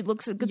guys, and she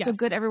looks so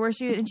good everywhere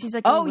she. And she's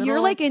like, you're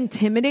like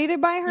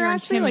intimidated by her,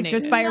 actually, like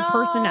just by her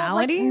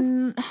personality.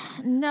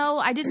 No,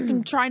 I just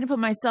am trying to put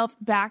myself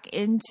back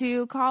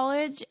into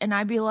college, and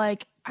I'd be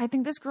like, I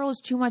think this girl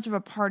is too much of a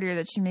partier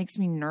that she makes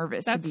me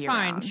nervous. That's to be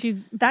fine.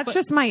 Around. That's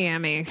just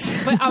Miami.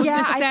 But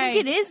I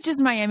think it is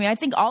just Miami. I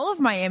think all of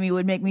Miami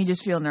would make me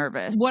just feel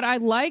nervous. What I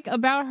like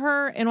about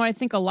her, and what I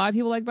think a lot of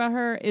people like about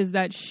her, is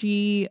that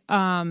she,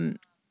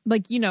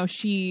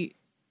 she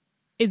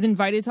is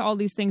invited to all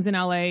these things in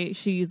LA.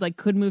 She's like,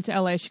 could move to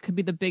LA. She could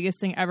be the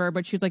biggest thing ever.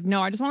 But she's like,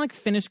 no, I just want to like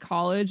finish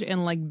college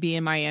and like be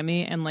in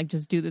Miami and like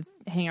just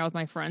hang out with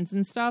my friends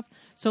and stuff.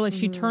 So like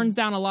she turns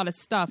down a lot of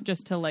stuff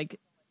just to like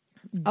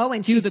Oh,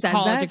 and do she the says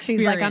college that?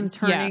 experience. She's like, I'm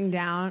turning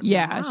down.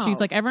 Yeah, Wow. she's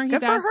like, everyone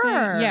keeps Good for asking.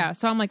 her. Yeah,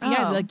 so I'm like,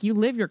 yeah, like you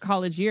live your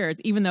college years,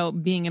 even though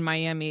being in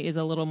Miami is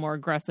a little more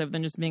aggressive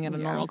than just being at a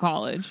normal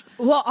college.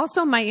 Well,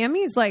 also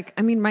Miami's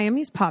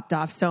Miami's popped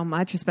off so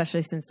much,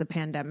 especially since the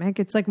pandemic.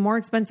 It's like more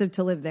expensive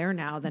to live there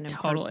now than in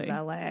parts of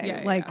LA.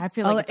 Yeah, like I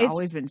feel like it's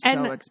always been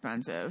so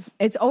expensive.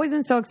 It's always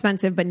been so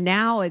expensive, but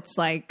now it's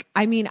like,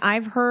 I mean,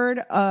 I've heard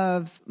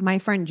of my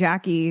friend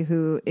Jackie,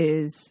 who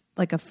is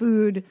like a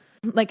food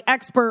like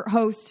expert,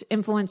 host,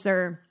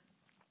 influencer.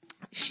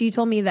 She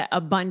told me that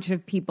a bunch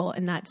of people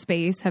in that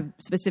space have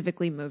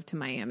specifically moved to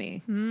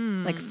Miami,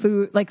 like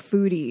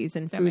foodies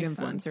and food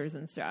influencers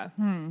and stuff.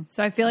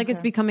 So I feel like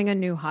it's becoming a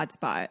new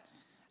hotspot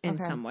in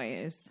some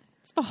ways.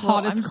 It's the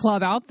hottest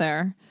club out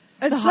there.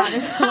 It's the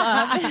hottest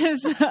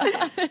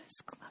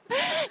club.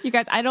 You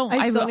guys, I hope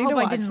I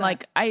didn't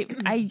that.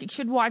 I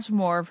should watch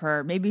more of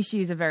her. Maybe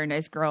she's a very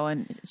nice girl,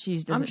 and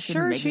I'm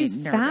sure she's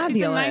fabulous.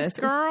 She's a nice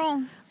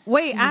girl.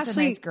 Wait, she's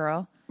Ashley, a nice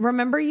girl.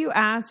 Remember you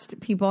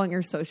asked people on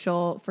your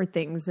social for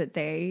things that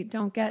they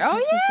don't get?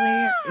 Oh,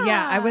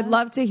 yeah. I would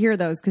love to hear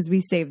those because we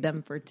saved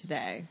them for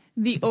today.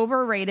 The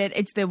overrated,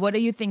 it's the what do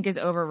you think is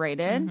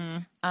overrated?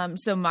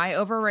 So my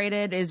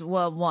overrated is,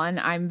 well, one,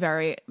 I'm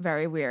very,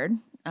 very weird.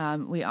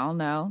 We all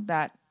know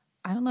that.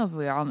 I don't know if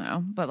we all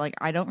know, but like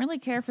I don't really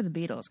care for the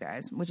Beatles,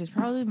 guys, which is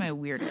probably my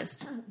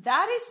weirdest.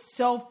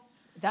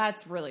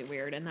 That's really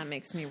weird, and that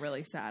makes me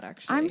really sad,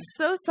 actually. I'm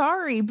so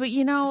sorry, but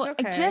I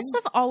just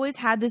have always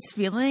had this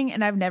feeling,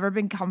 and I've never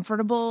been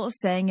comfortable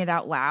saying it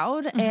out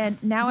loud,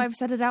 and now I've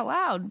said it out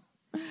loud.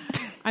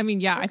 I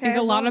mean, yeah, I think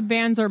a lot of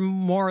bands are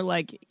more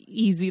like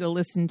easy to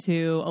listen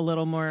to, a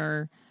little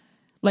more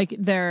like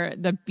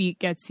the beat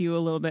gets you a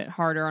little bit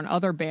harder on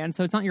other bands,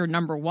 so it's not your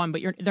number one,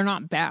 but they're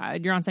not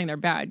bad. You're not saying they're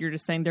bad. You're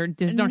just saying they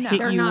just don't hit you.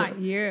 They're not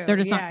you. They're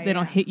just not. They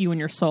don't hit you in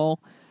your soul.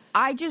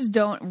 I just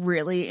don't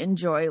really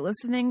enjoy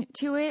listening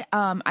to it.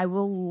 I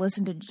will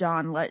listen to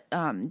John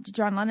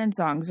Lennon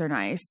songs are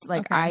nice.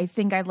 Like I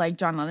think I like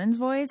John Lennon's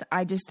voice.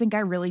 I just think I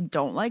really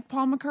don't like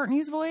Paul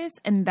McCartney's voice,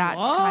 and that's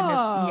kind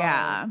of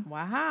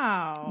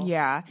wow.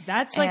 Yeah,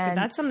 that's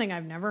that's something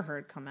I've never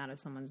heard come out of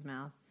someone's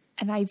mouth.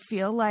 And I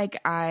feel like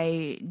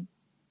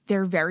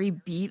they're very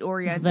beat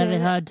oriented. It's very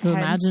hard to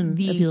imagine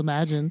if you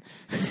imagine.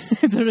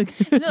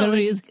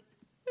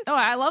 Oh,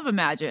 I love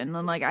Imagine.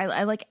 And like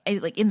I like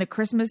in the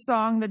Christmas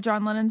song that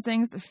John Lennon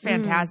sings, it's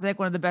fantastic,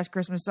 one of the best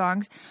Christmas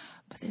songs.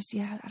 But there's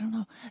I don't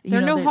know. There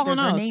are no hollow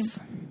notes.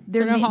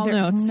 There are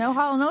no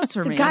hollow notes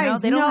for me.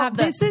 Guys, they don't have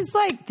that. This is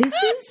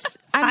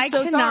I'm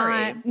so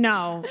sorry.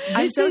 No,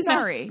 I'm so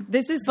sorry.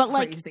 This is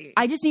crazy. Like,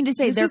 I just need to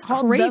say they're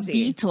called the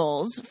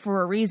Beatles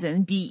for a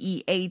reason,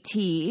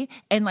 BEAT,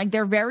 and like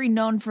they're very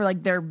known for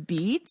like their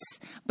beats,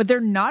 but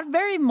they're not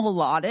very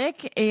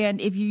melodic.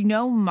 And if you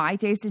know my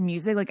taste in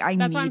music, like that's need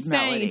what I'm melody.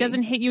 saying. It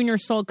doesn't hit you in your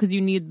soul because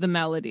you need the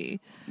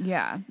melody.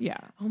 Yeah.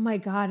 Oh my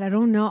God, I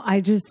don't know.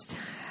 I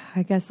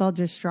guess I'll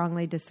just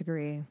strongly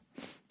disagree.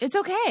 It's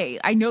okay.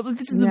 I know that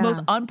this is the most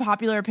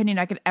unpopular opinion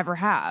I could ever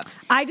have.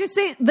 I just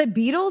say the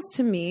Beatles,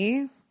 to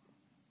me,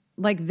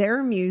 like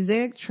their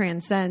music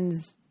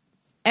transcends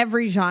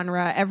every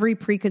genre, every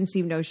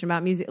preconceived notion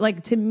about music.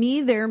 Like to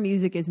me, their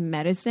music is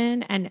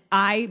medicine, and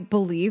I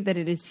believe that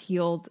it has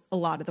healed a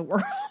lot of the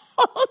world.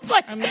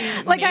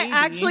 I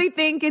actually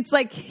think it's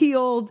like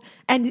healed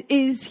and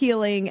is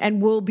healing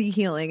and will be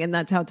healing, and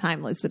that's how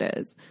timeless it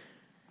is.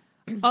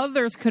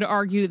 Others could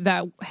argue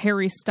that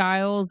Harry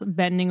Styles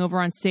bending over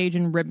on stage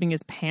and ripping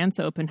his pants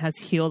open has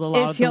healed a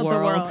lot of the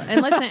world.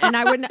 And listen, and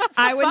I would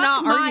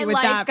not argue with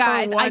that,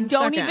 guys. For 1 I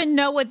don't second. even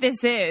know what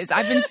this is.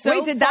 I've been so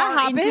Wait, did that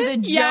happen? Into the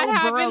Joe it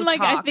happened. Burrow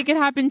talk. I think it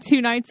happened 2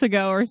 nights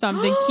ago or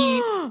something.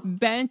 He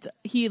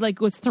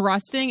was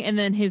thrusting, and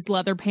then his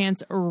leather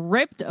pants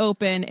ripped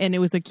open, and it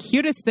was the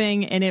cutest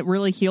thing, and it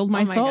really healed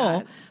my soul.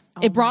 God.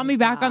 It brought me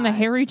back on the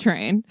Harry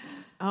train.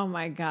 Oh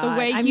my God. The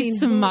way he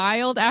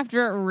smiled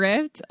after it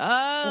ripped.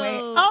 Oh. Wait.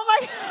 Oh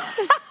my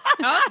God.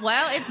 Oh,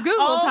 well, it's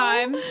Google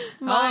time.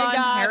 My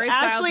God. Harry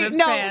Styles Ashley, rips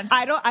no, pants.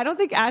 I don't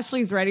think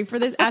Ashley's ready for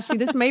this. Ashley,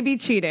 this may be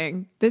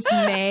cheating. This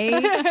may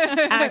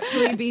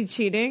actually be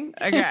cheating.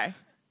 Okay.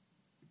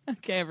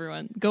 Okay,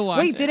 everyone, go watch.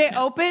 Wait, did it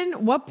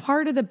open? What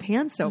part of the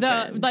pants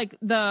open?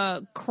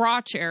 The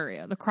crotch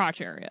area. The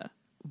crotch area.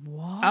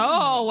 Whoa.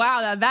 Oh,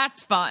 wow.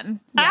 That's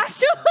fun. Yeah.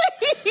 Ashley!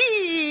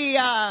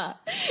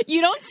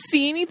 You don't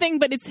see anything,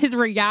 but it's his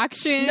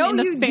reaction. No, and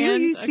the you fans. do.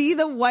 You see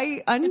the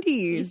white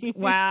undies.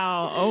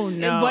 Wow. Oh,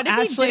 no. What if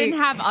Ashley, he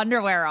didn't have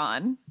underwear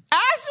on?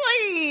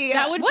 Ashley!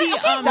 That would What? be...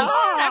 Okay, stop.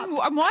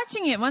 I'm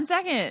watching it. 1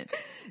 second.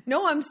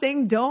 No, I'm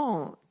saying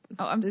don't.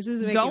 Oh, this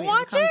is making don't me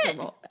watch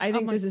uncomfortable. I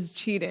think this is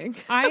cheating.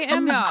 I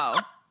am... No.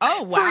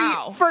 Oh,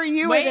 wow. For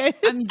you Wait, it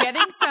is.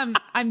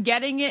 I'm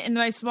getting it in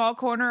my small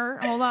corner.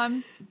 Hold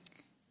on.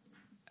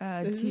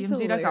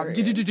 TMZ.com.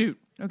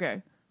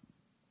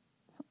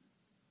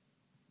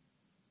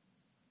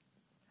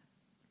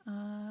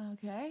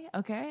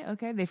 Okay.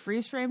 Okay. They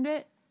freeze framed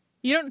it.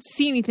 You don't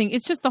see anything.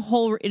 It's just the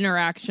whole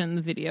interaction,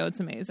 the video.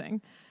 It's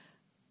amazing.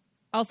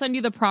 I'll send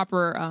you the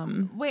proper...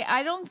 Wait,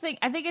 I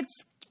think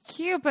it's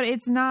cute, but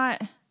it's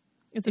not...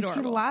 It's Is he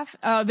adorable. laugh?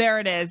 Oh, there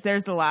it is.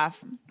 There's the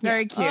laugh.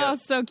 Very cute. Oh,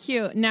 so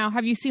cute. Now,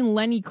 have you seen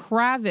Lenny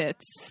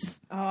Kravitz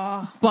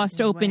bust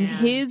open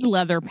his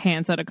leather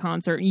pants at a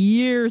concert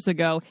years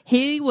ago?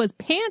 He was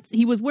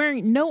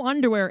wearing no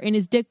underwear, and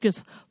his dick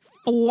just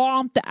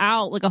flomped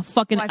out like a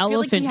fucking I feel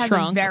elephant like he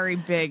trunk. has a very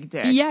big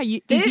dick. Yeah, he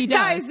does.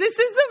 Guys, this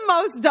is the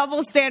most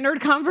double standard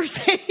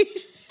conversation.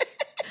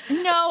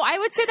 No, I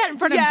would say that in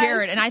front of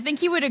Jared, and I think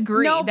he would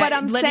agree. No, that but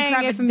I'm Lenny saying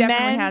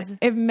Kravitz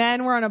if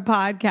men were on a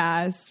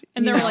podcast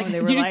And they were like,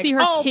 did you see her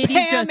titties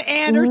Pam just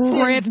Anderson's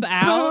rip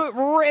out?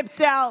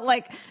 ripped out.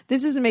 Like,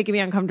 this isn't making me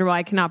uncomfortable.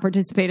 I cannot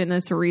participate in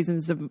this for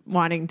reasons of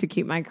wanting to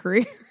keep my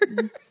career.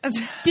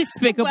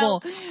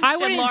 Despicable. I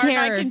should wouldn't Laura and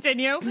I care.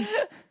 continue?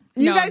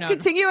 You guys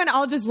continue and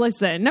I'll just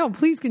listen. No,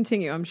 please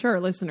continue. I'm sure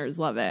listeners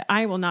love it.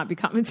 I will not be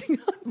commenting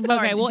on that.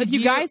 Okay, well, if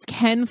you guys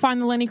can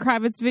find the Lenny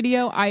Kravitz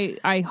video,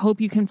 I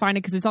hope you can find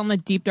it because it's on the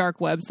deep dark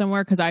web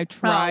somewhere because I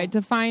tried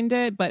to find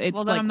it, but it's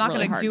Well, then like I'm not really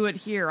going to hard. do it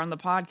here on the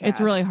podcast.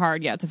 It's really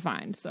hard, to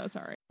find, so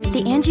sorry.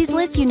 The Angie's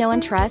List you know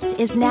and trust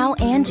is now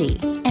Angie,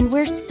 and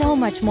we're so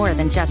much more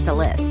than just a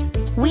list.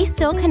 We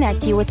still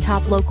connect you with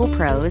top local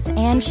pros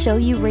and show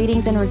you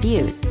ratings and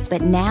reviews,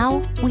 but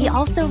now we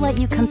also let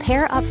you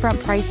compare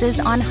upfront prices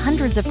on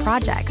hundreds of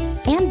projects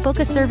and book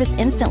a service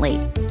instantly.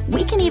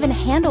 We can even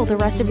handle the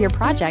rest of your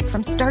project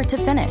from start to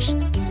finish.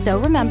 So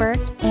remember,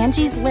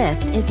 Angie's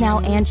List is now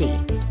Angie,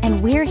 and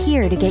we're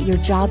here to get your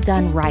job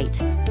done right.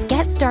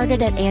 Get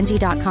started at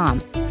Angie.com.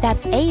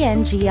 That's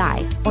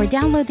ANGI, or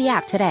download the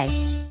app today.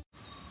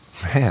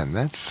 Man,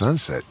 that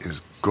sunset is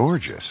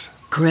gorgeous.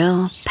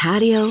 Grill,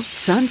 patio,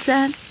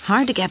 sunset.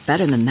 Hard to get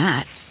better than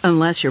that.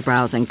 Unless you're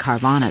browsing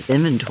Carvana's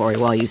inventory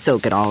while you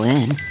soak it all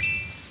in.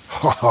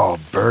 Oh,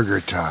 burger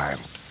time.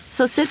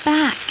 So sit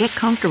back, get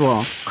comfortable.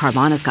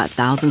 Carvana's got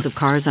thousands of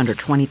cars under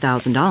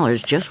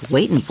 $20,000 just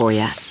waiting for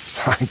you.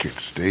 I could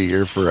stay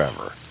here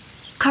forever.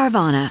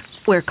 Carvana,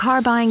 where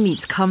car buying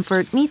meets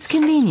comfort meets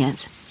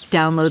convenience.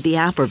 Download the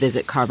app or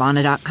visit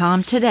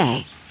Carvana.com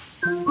today.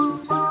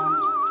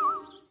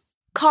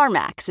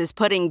 CarMax is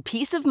putting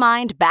peace of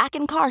mind back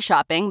in car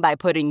shopping by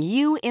putting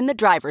you in the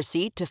driver's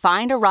seat to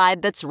find a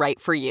ride that's right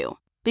for you.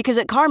 Because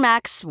at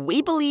CarMax,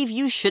 we believe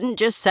you shouldn't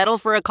just settle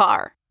for a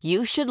car.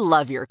 You should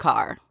love your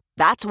car.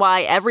 That's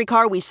why every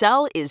car we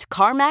sell is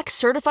CarMax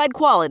certified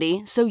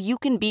quality, so you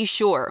can be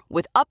sure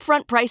with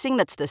upfront pricing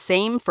that's the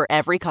same for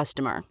every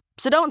customer.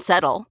 So don't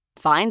settle.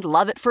 Find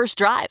love at first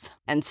drive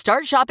and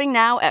start shopping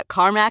now at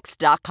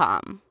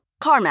CarMax.com.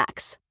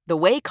 CarMax, the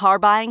way car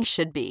buying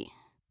should be.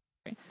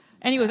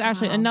 Anyways,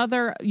 Ashley,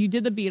 you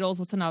did the Beatles.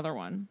 What's another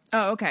one?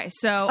 Oh, okay.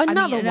 So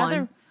Another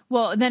one.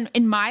 Well, then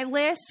in my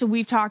list,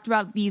 we've talked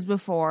about these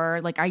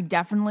before. Like, I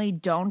definitely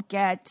don't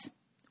get.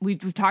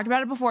 We've talked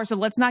about it before, so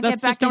let's not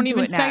get back don't into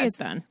even it. say it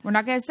then. We're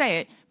not going to say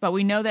it, but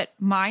we know that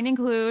mine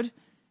include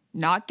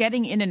not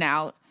getting In and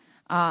Out,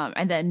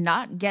 and then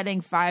not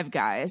getting Five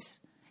Guys.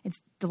 It's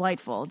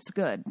delightful. It's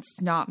good. It's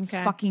not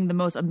fucking the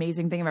most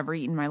amazing thing I've ever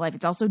eaten in my life.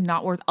 It's also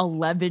not worth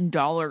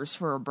 $11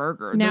 for a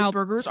burger. Now, those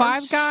burgers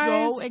Five are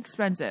Guys, so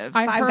expensive.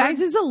 Five Guys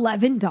is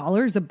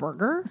 $11 a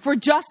burger? For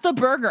just the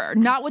burger,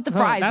 not with the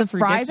fries. that's The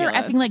fries ridiculous.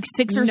 are effing like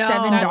 $6 or That's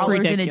 $7 in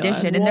ridiculous.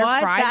 addition, and their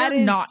What? fries That are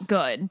is- not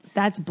good.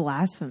 That's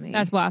blasphemy.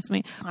 That's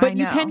blasphemy. But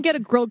you know. can get a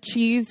grilled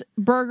cheese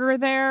burger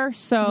there,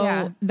 so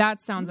Yeah.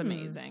 that sounds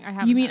amazing. I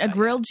haven't You mean had a that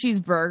grilled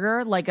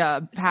cheeseburger, like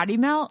a patty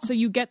melt? yet. So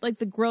you get like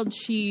the grilled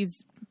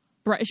cheese.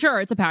 Sure,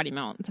 it's a patty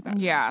melt. It's a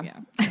patty Yeah.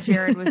 melt.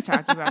 Jared was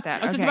talking about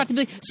that. I was just about to be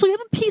like, so you have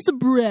a piece of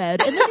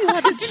bread, and then you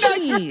have the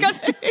cheese.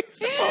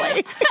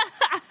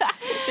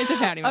 It's a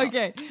patty melt.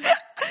 Okay.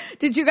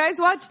 Did you guys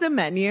watch the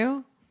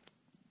menu?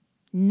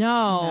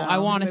 No, I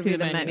want to see the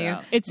menu.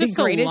 It's just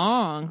so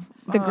long.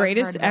 The I've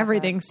greatest, heard about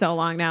everything's so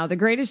long now. The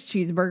greatest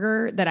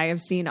cheeseburger that I have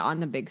seen on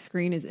the big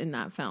screen is in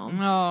that film.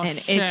 Oh, and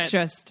shit. it's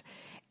just,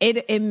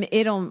 it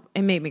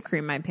made me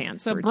cream my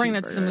pants. So for a bring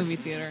that to the cheeseburger. movie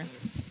theater.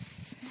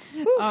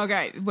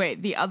 Okay,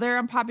 wait. The other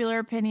unpopular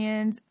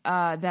opinions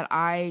that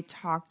I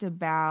talked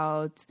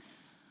about,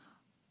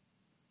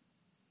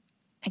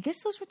 I guess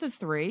those were the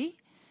three.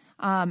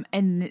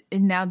 And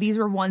now these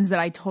were ones that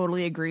I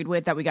totally agreed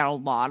with that we got a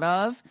lot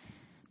of.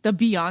 The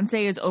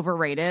Beyonce is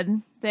overrated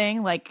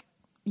thing. Like,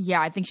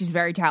 yeah, I think she's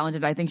very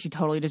talented. I think she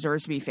totally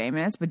deserves to be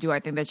famous. But do I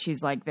think that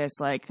she's like this,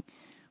 like,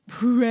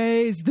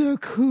 praise the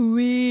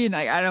queen?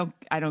 I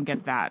don't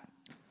get that.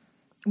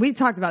 We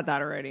talked about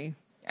that already.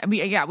 I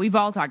mean, yeah, we've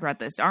all talked about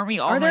this, aren't we?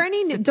 All Are there like,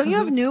 any? the Don't you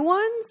have cahoots? new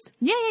ones?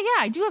 Yeah.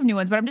 I do have new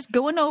ones, but I'm just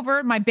going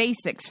over my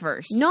basics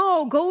first.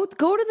 No, go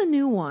to the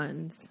new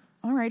ones.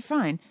 All right,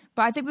 fine.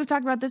 But I think we've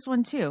talked about this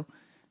one too.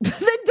 Then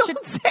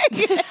don't say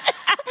it.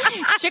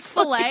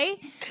 Chick-fil-A.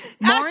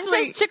 Lauren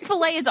Actually- says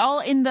Chick-fil-A is all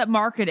in the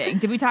marketing.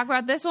 Did we talk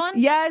about this one?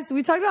 Yes,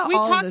 we talked about. We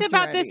all of talked this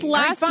about already. this All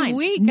right, last fine.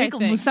 week, I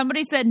think.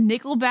 Somebody said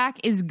Nickelback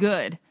is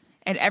good,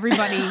 and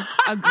everybody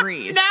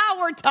agrees. Now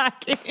we're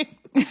talking.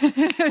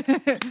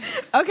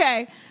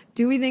 Okay,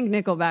 Do we think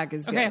Nickelback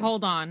is good? Okay,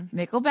 hold on.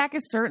 Nickelback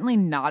is certainly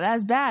not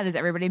as bad as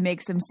everybody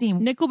makes them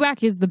seem.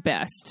 Nickelback is the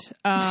best.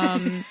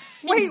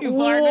 Wait,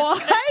 Lauren was what?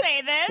 gonna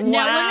say this.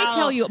 Now, let me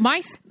tell you,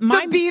 my The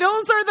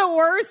Beatles are the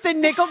worst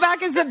and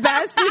Nickelback is the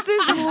best. This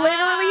is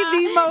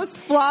literally the most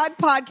flawed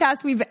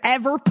podcast we've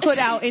ever put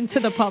out into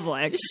the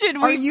public. Should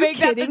we Are you make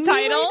that the kidding me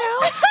title?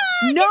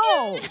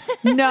 right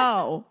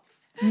now?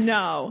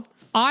 No.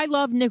 I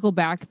love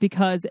Nickelback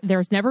because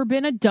there's never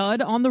been a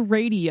dud on the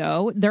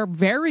radio. They're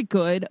very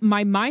good.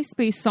 My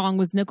MySpace song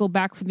was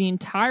Nickelback for the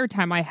entire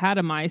time I had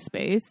a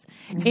MySpace.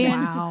 And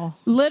Wow.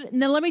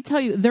 now let me tell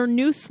you, their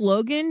new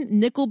slogan,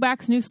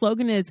 Nickelback's new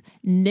slogan is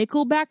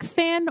Nickelback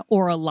fan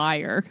or a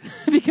liar.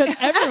 Because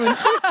everyone...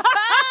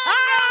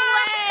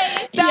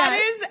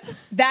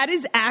 That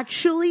is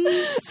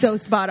actually so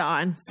spot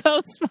on.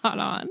 So spot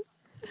on.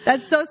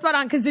 That's so spot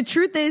on because the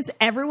truth is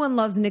everyone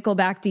loves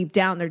Nickelback deep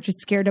down. They're just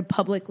scared to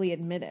publicly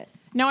admit it.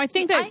 Now, I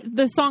think that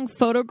the song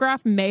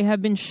Photograph may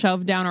have been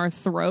shoved down our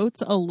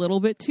throats a little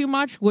bit too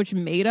much, which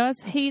made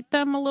us hate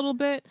them a little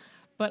bit.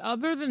 But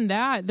other than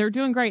that, they're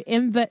doing great.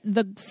 And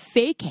the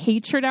fake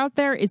hatred out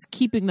there is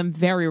keeping them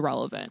very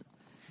relevant.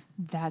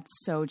 That's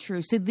so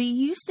true. So they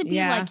used to be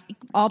Yeah. like...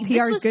 All this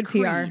PR is was good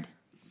Creed. PR.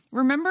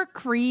 Remember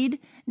Creed?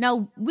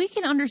 Now, we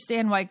can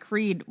understand why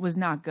Creed was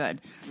not good.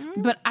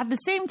 But at the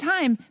same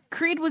time,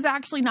 Creed was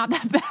actually not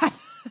that bad.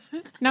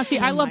 Now, see,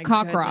 I love my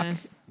cock rock.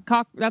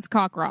 goodness. That's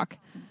cock rock.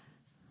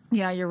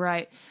 Yeah, you're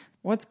right.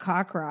 What's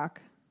cock rock?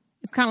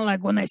 It's kind of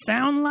like when they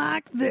sound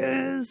like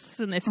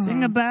this and they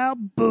sing about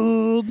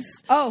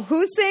boobs. Oh,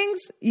 who sings?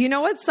 You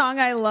know what song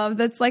I love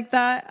that's like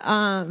that?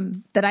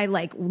 That I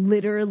like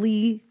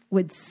literally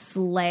would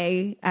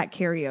slay at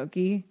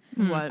karaoke.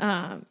 What?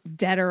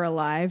 Dead or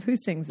Alive. Who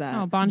sings that?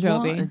 Oh, Bon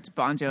Jovi. Well, it's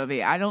Bon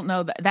Jovi. I don't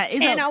know. That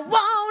is And I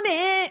want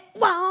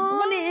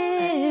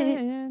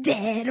it,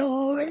 dead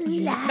or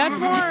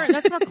alive.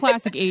 That's more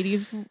classic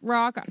 80s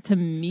rock to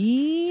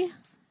me.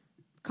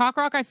 Cock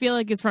rock, I feel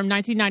like, is from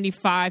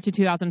 1995 to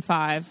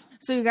 2005.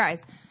 So, you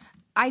guys,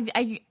 I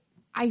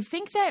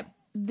think that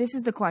this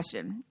is the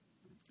question.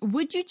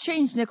 Would you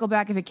change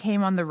Nickelback if it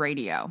came on the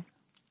radio?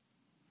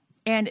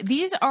 And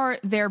these are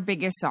their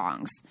biggest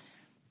songs.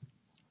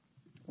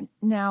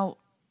 Now,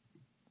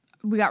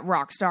 we got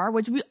Rockstar,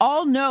 which we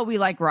all know we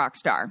like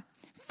Rockstar.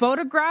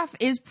 Photograph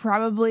is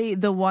probably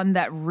the one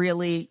that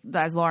really,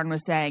 as Lauren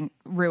was saying,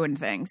 ruined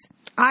things.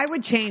 I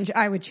would change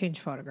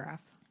Photograph.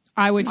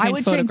 I would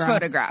change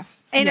Photograph.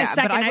 In a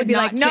second, but I I'd would be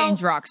not like, no.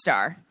 change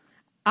Rockstar.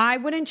 I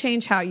wouldn't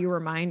change How You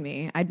Remind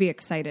Me. I'd be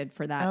excited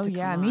for that Oh, to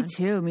yeah, come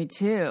on. me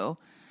too.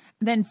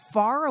 Then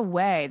Far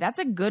Away, that's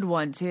a good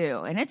one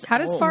too. And it's How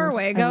does old. Far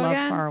Away go I love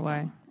again? Far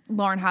Away.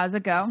 Lauren, how does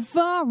it go?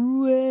 Far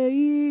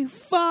away,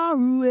 far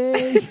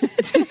away.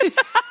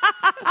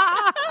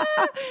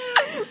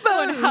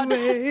 But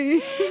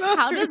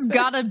how does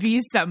Gotta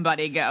Be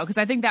Somebody go? Because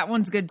I think that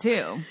one's good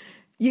too.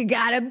 You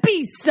gotta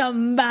be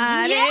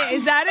somebody. Yeah.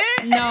 Is that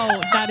it? No,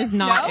 that is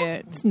not No?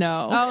 it.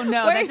 No. Oh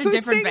no, Wait, that's a who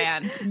different sings-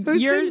 band. Who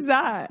You're- sings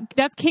that?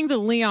 That's Kings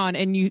of Leon,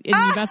 and you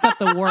mess up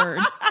the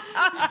words.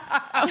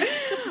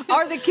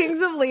 Are the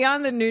Kings of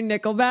Leon the new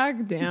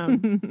Nickelback?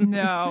 Damn.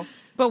 No.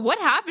 But what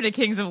happened to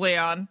Kings of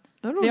Leon?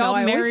 I don't They know. all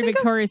I always marry think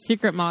of- Victoria's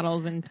Secret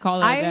models and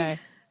call it a day.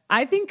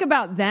 I think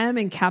about them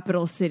in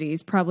capital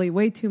cities probably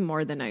way too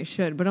more than I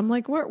should, but I'm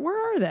like, where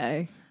are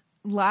they?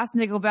 Last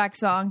Nickelback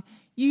song.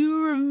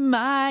 You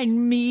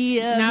remind me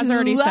of Naz who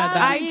already said that.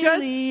 I I just-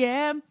 really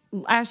am.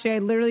 Ashley, I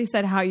literally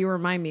said How You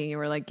Remind Me. You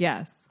were like,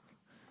 yes.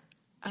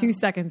 2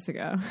 seconds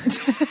ago.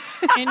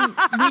 And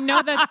we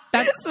know that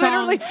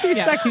song... Literally 2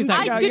 seconds ago.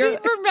 I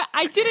didn't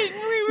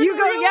remember. You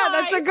go, yeah,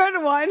 that's a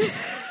good one.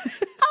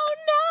 Oh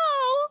no.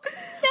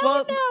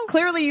 Well,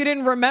 clearly you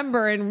didn't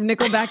remember, and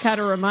Nickelback had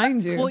to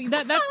remind you. Well,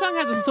 that song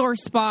has a sore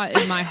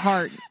spot in my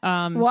heart.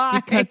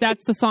 Why? Because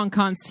that's the song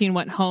Constantine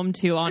went home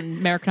to on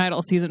American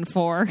Idol season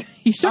 4.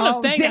 He should have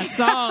sang damn. that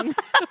song.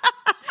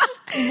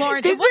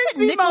 Lauren, This it wasn't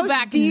is the most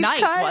Nickelback deep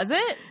Night, cut. was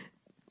it?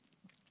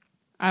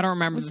 I don't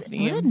remember the Was it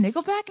theme.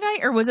 Nickelback Night,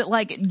 or was it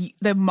like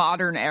the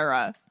modern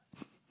era?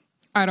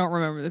 I don't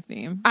remember the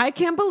theme. I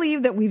can't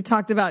believe that we've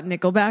talked about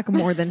Nickelback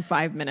more than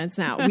 5 minutes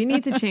now. We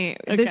need to change.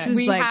 This Okay. is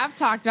We like, have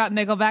talked about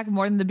Nickelback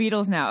more than the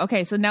Beatles now.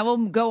 Okay, so now we'll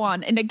go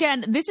on. And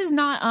again, this is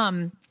not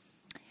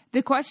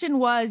the question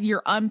was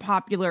your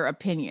unpopular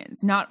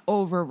opinions, not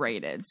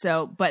overrated.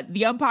 So, but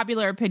the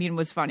unpopular opinion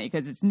was funny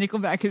because it's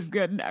Nickelback is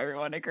good and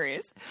everyone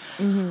agrees.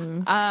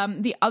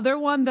 Mm-hmm. The other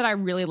one that I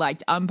really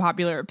liked,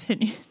 unpopular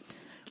opinion.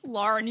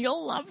 Lauren,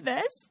 you'll love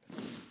this.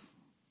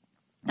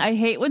 I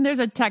hate when there's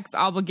a text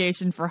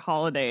obligation for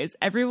holidays.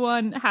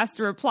 Everyone has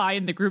to reply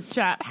in the group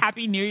chat,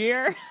 Happy New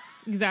Year.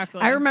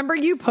 Exactly. I remember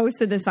you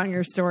posted this on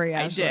your story,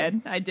 Ashley.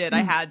 I did.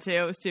 I had to.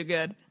 It was too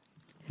good.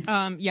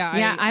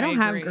 Yeah, I don't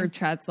have agree. group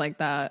chats like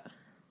that.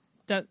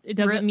 It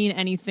doesn't mean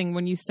anything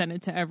when you send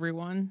it to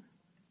everyone.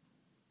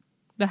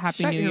 The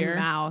Happy Shut New your Year.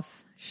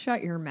 mouth.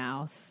 Shut your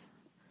mouth.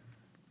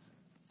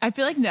 I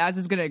feel like Naz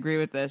is going to agree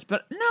with this,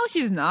 but no,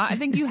 she's not. I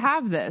think you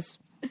have this.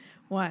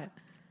 What?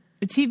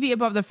 The TV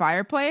above the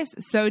fireplace,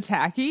 so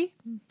tacky.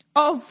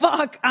 Oh,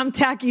 fuck. I'm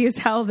tacky as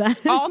hell then.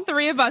 All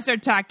three of us are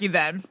tacky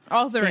then.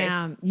 All three.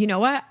 Damn. You know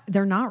what?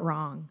 They're not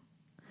wrong.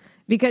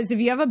 Because if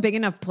you have a big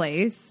enough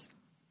place,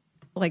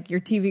 like your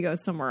TV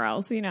goes somewhere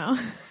else, you know?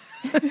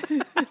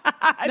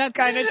 That's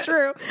kind of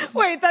true.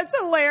 Wait, that's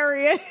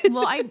hilarious.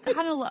 Well,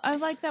 I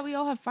like that we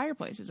all have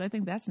fireplaces. I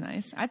think that's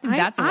nice. I think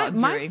that's a luxury.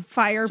 My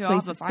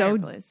fireplace is so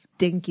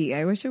dinky.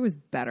 I wish it was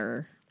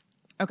better.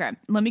 Okay,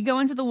 let me go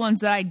into the ones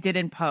that I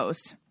didn't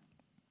post.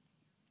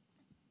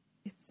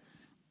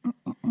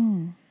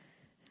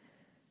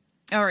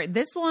 All right,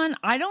 this one,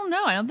 I don't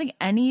know. I don't think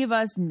any of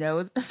us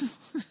know.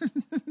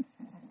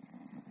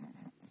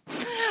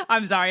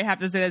 I'm sorry, I have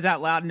to say this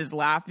out loud and just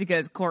laugh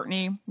because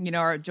Courtney,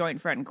 our joint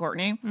friend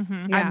Courtney,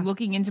 I'm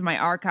looking into my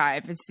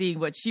archive and seeing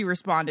what she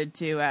responded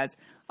to as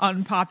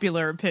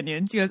unpopular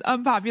opinion. She goes,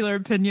 unpopular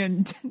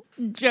opinion,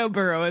 Joe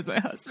Burrow is my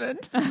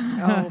husband.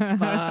 Oh,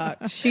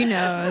 fuck. She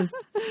knows.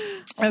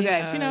 She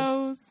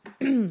knows.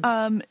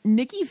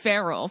 Nikki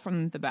Farrell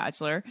from The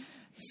Bachelor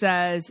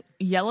says,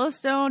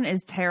 Yellowstone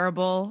is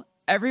terrible.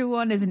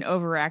 Everyone is an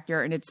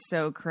overactor and it's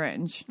so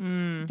cringe.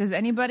 Does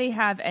anybody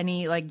have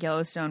any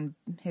Yellowstone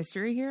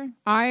history here?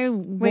 I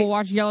will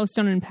watch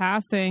Yellowstone in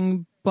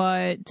passing,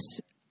 but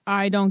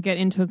I don't get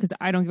into it because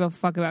I don't give a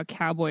fuck about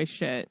cowboy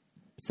shit.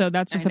 So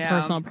that's just a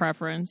personal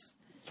preference.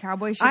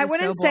 Cowboy shit I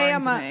wouldn't say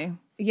I'm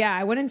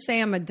I wouldn't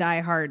say I'm a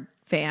diehard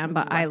fan,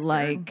 but I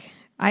like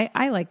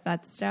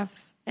that stuff.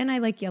 And I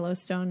like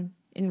Yellowstone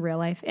in real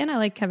life. And I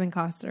like Kevin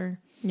Costner.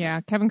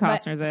 Yeah, Kevin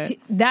Costner's it.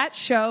 That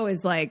show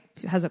is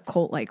has a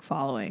cult-like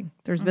following.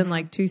 There's been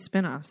 2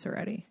 spinoffs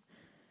already.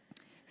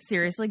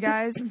 Seriously,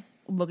 guys,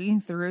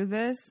 looking through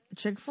this,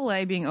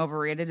 Chick-fil-A being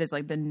overrated is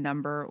the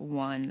number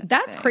one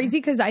That's thing. crazy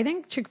because I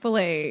think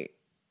Chick-fil-A,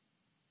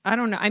 I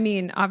don't know. I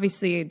mean,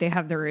 obviously they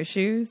have their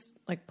issues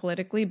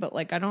politically, but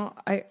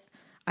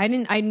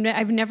I've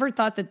never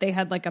thought that they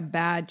had a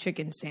bad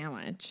chicken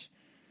sandwich.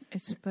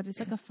 But it's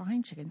a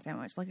fine chicken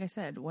sandwich. Like I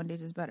said,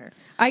 Wendy's is better.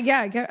 I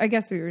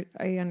guess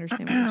I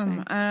understand what you're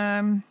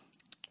saying.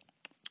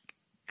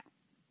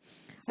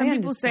 Some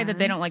people say that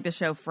they don't like the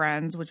show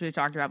Friends, which we've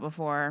talked about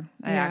before.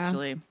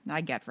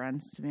 I get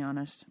Friends, to be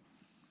honest.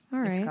 All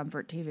right. It's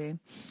comfort TV.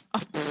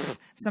 Oh,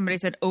 somebody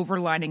said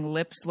overlining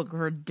lips look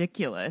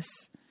ridiculous.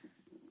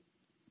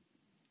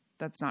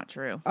 That's not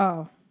true.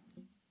 Oh.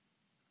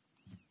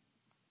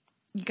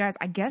 You guys,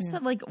 I guess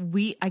that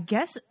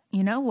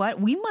you know what?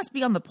 We must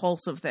be on the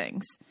pulse of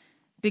things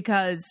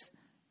because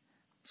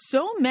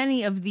so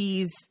many of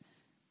these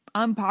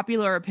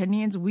unpopular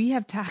opinions we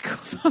have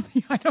tackled on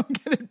the I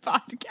Don't Get It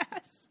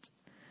podcast.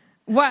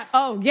 What?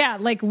 Oh, yeah.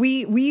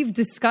 We've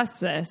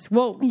discussed this.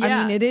 Well,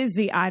 yeah. I mean, it is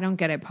the I Don't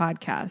Get It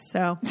podcast.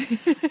 So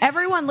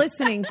everyone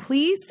listening,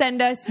 please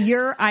send us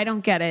your I Don't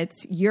Get It,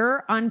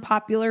 your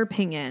unpopular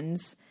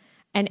opinions,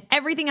 and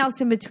everything else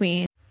in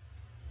between.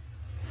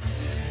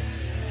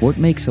 What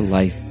makes a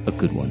life a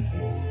good one?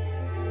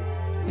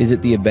 Is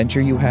it the adventure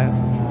you have?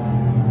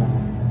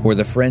 Or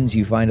the friends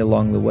you find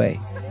along the way?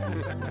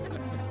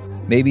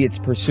 Maybe it's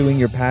pursuing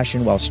your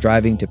passion while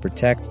striving to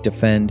protect,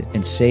 defend,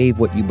 and save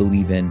what you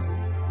believe in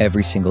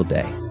every single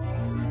day.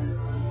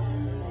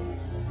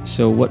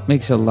 So what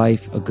makes a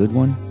life a good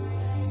one?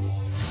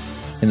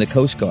 In the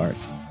Coast Guard,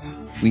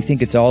 we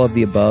think it's all of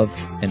the above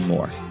and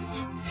more.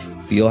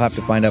 But you'll have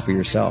to find out for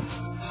yourself.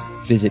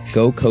 Visit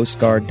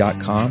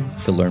gocoastguard.com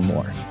to learn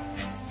more.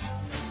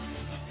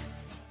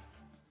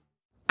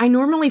 I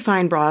normally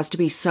find bras to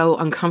be so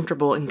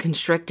uncomfortable and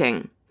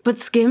constricting, but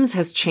Skims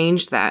has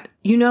changed that.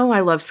 You know I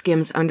love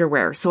Skims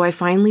underwear, so I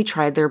finally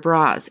tried their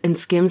bras, and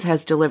Skims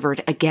has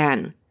delivered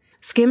again.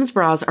 Skims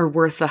bras are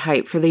worth the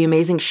hype for the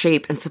amazing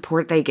shape and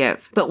support they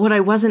give, but what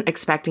I wasn't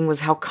expecting was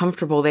how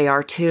comfortable they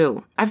are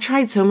too. I've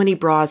tried so many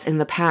bras in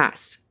the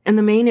past, and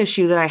the main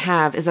issue that I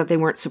have is that they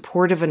weren't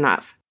supportive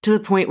enough, to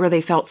the point where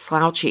they felt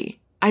slouchy.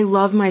 I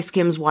love my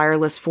Skims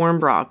wireless form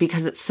bra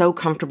because it's so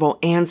comfortable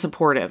and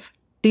supportive.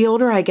 The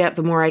older I get,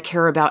 the more I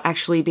care about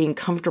actually being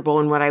comfortable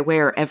in what I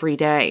wear every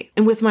day.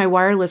 And with my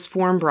wireless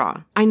form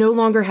bra, I no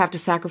longer have to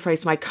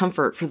sacrifice my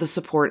comfort for the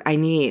support I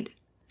need.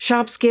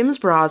 Shop Skims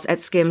bras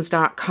at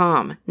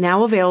skims.com,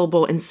 now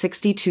available in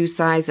 62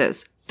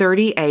 sizes,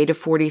 30A to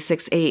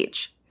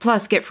 46H.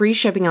 Plus, get free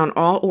shipping on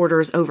all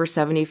orders over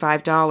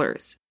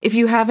 $75. If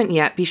you haven't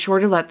yet, be sure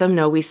to let them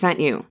know we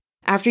sent you.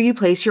 After you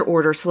place your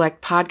order,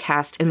 select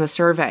podcast in the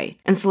survey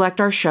and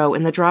select our show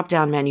in the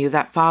drop-down menu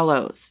that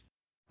follows.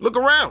 Look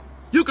around.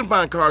 You can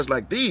find cars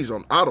like these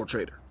on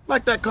AutoTrader,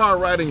 like that car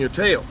riding your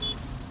tail.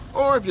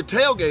 Or if you're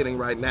tailgating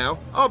right now,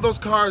 all those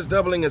cars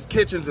doubling as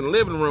kitchens and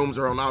living rooms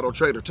are on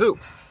AutoTrader too.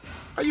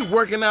 Are you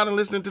working out and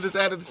listening to this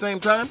ad at the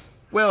same time?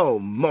 Well,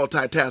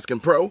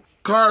 multitasking pro,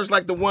 cars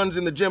like the ones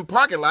in the gym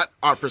parking lot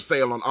are for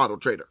sale on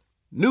AutoTrader.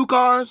 New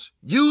cars,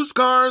 used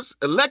cars,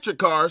 electric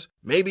cars,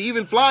 maybe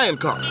even flying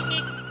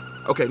cars.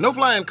 Okay, no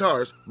flying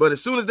cars, but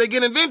as soon as they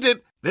get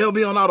invented, they'll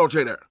be on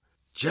AutoTrader.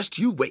 Just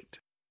you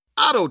wait.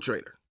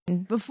 AutoTrader.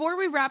 Before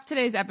we wrap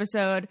today's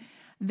episode,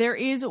 there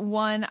is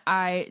one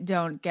I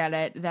don't get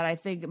it that I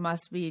think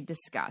must be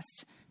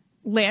discussed.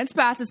 Lance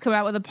Bass has come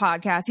out with a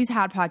podcast. He's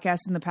had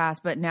podcasts in the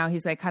past, but now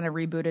he's like kind of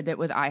rebooted it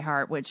with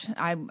iHeart, which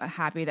I'm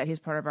happy that he's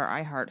part of our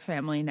iHeart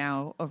family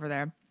now over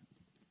there.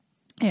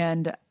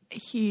 And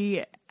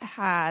he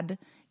had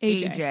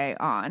AJ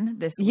on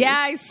this week. Yeah,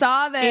 I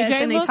saw this. AJ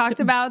and they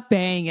talked about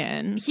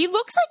banging. He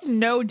looks like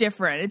no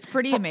different. It's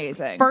pretty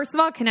amazing. First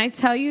of all, can I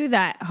tell you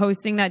that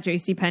hosting that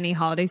JCPenney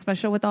holiday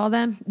special with all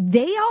them,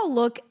 they all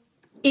look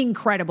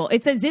incredible.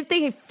 It's as if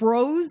they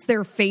froze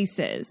their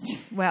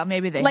faces. Well,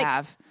 maybe they Like,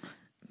 have.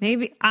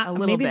 Maybe A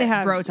little maybe bit. they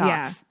have Botox.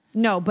 Yeah.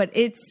 No, but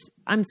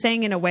I'm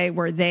saying in a way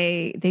where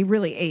they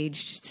really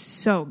aged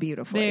so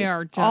beautifully. They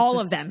are just all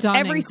a of them, stunning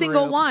every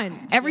single group.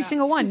 one,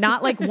 single one.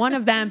 Not like one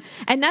of them,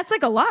 and that's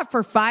like a lot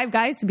for 5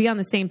 guys to be on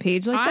the same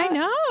page like that. I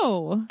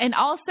know. And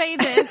I'll say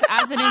this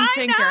as an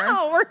NSYNCer. I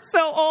know, we're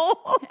so old.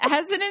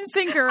 As an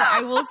NSYNCer,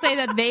 I will say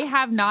that they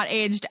have not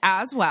aged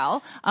as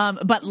well.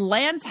 But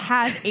Lance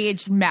has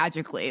aged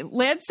magically.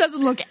 Lance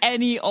doesn't look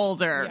any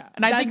older. Yeah,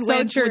 and I think that's so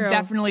Lance true. would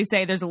definitely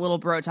say there's a little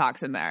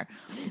Botox in there.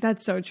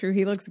 That's so true.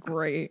 He looks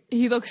great.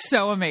 He looks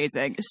so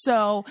amazing.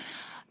 So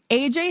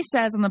AJ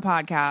says on the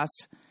podcast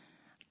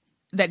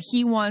that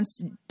he wants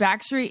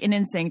Backstreet and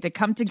NSYNC to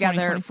come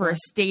together for a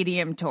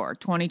stadium tour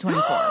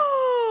 2024.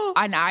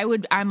 And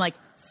I'm like,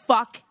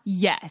 fuck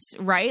yes,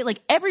 right?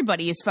 Like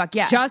everybody is fuck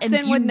yes.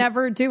 Justin would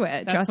never do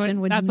it. That's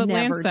Justin would what never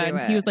Lance said. do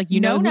it. He was like,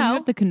 you know who you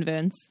have to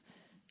convince.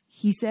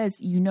 He says,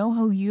 you know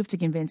who you have to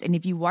convince. And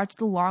if you watch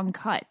the long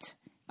cut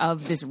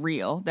of this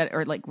reel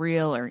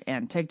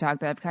and TikTok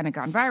that have kind of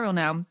gone viral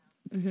now,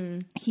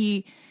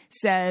 he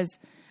says,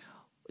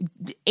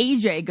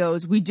 AJ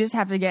goes, we just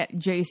have to get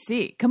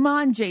JC. Come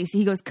on, JC.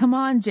 He goes, come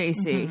on,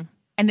 JC.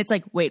 And it's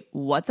like, wait,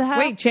 what the hell?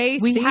 Wait,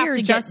 JC we have or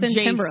to Justin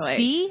get Timberlake?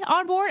 JC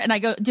on board? And I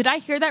go, did I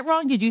hear that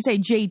wrong? Did you say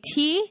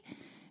JT?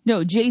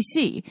 No,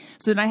 JC.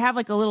 So then I have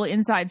like a little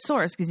inside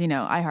source because,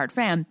 iHeart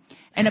fan.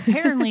 And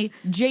apparently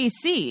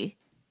JC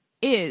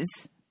is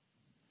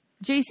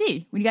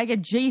JC. We got to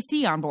get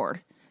JC on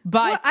board.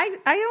 But Well,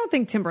 I don't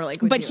think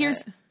Timberlake would do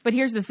it. But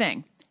here's the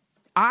thing.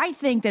 I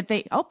think that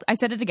I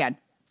said it again.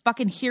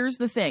 Fucking here's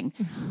the thing.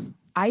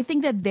 I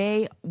think that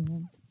they,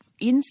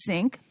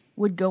 NSYNC,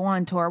 would go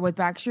on tour with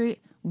Backstreet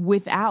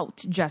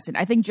without Justin.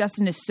 I think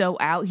Justin is so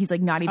out. He's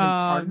like not even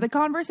part of the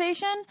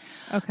conversation.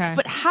 Okay.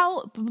 But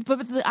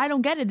I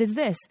don't get it is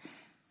this.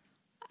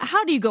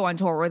 How do you go on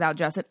tour without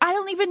Justin? I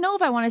don't even know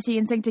if I want to see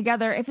NSYNC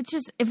together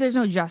if there's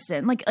no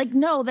Justin. Like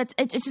no,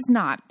 it's just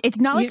not. It's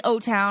not like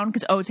O-Town,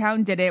 because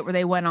O-Town did it where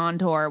they went on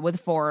tour with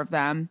 4 of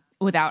them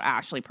without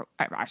Ashley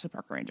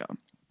Parker Angel.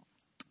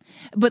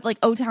 But like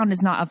O-Town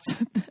is not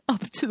up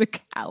to the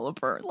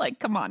caliber. Like,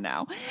 come on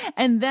now.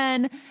 And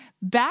then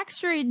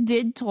Backstreet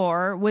did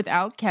tour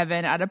without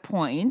Kevin at a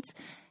point.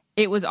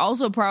 It was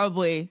also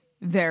probably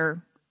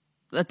the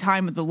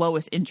time of the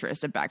lowest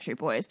interest of Backstreet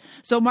Boys.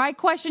 So my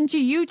question to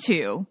you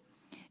two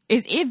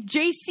is, if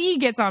JC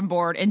gets on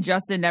board and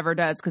Justin never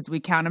does, because we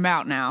count him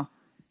out now,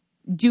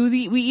 do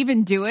we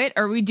even do it,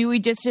 or do we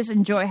just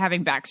enjoy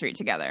having Backstreet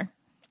together?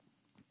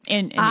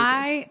 And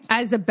I,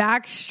 as a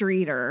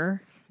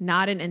Backstreeter,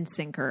 not an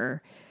NSYNCer,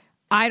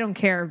 I don't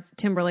care if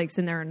Timberlake's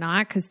in there or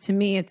not, because to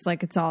me, it's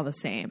like it's all the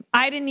same.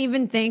 I didn't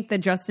even think that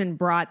Justin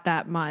brought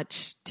that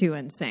much to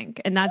NSYNC,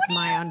 and that's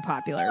my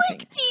unpopular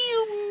opinion. What do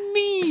you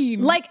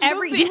mean? Like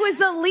he was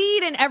the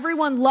lead and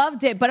everyone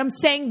loved it, but I'm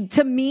saying,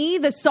 to me,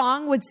 the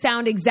song would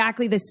sound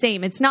exactly the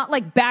same. It's not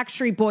like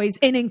Backstreet Boys,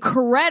 an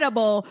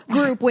incredible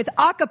group with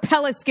a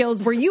cappella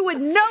skills where you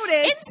would notice.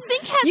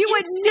 NSYNC has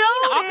insane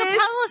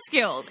acapella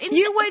skills.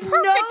 You would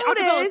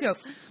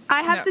notice.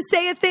 I have to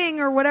say a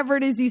thing, or whatever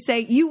it is you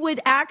say. You would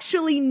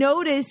actually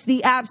notice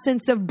the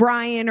absence of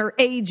Brian or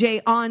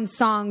AJ on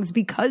songs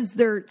because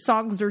their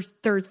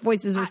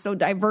voices are so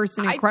diverse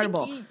and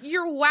incredible. I think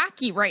you're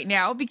wacky right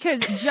now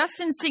because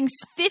Justin sings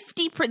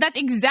 50%. That's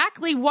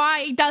exactly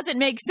why it doesn't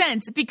make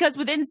sense, because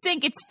with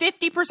NSYNC, it's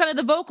 50% of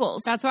the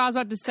vocals. That's what I was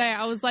about to say.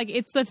 I was like,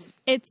 it's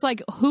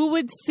like, who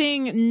would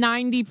sing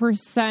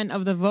 90%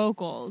 of the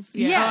vocals?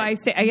 Yeah. Oh, I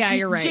say, yeah,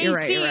 you're right.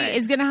 JC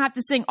is going to have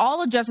to sing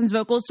all of Justin's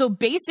vocals. So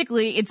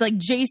basically, it's like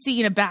JC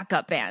in a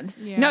backup band.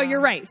 Yeah. No,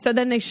 you're right. So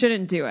then they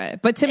shouldn't do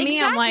it. But to me,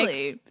 I'm like,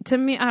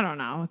 I don't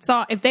know. It's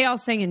all, if they all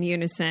sang in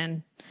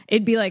unison,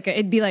 it'd be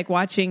like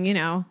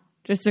watching,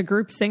 just a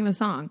group sing the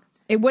song.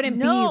 It wouldn't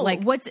be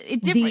like what's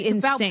different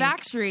about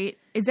Backstreet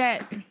is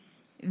that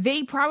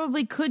they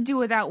probably could do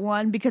without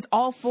one because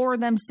all 4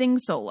 of them sing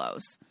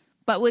solos.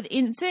 But with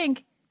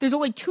NSYNC, there's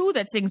only 2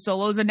 that sing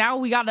solos, and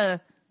now and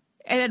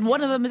then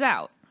one of them is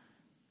out.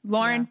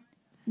 Lauren,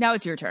 now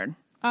it's your turn.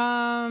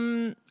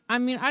 I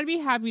mean, I'd be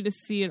happy to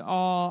see it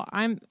all.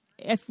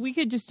 If we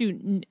could just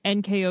do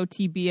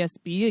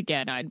NKOTBSB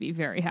again, I'd be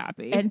very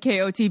happy.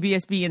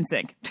 NKOTBSB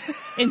NSYNC.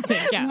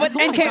 NSYNC, yeah. But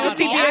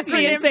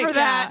NKOTBSB NSYNC for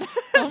that.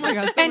 Oh my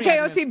god. So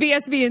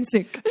NKOTBSB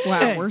NSYNC.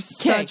 Wow, we're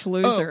such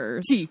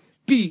losers.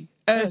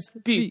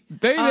 NKOTBSB,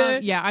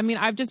 baby. Yeah, I mean,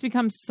 I've just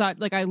become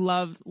I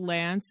love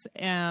Lance,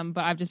 but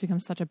I've just become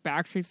such a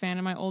Backstreet fan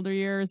in my older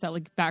years that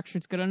like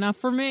Backstreet's good enough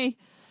for me.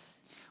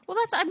 Well,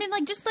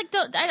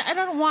 I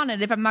don't want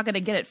it if I'm not going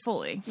to get it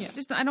fully. Yeah.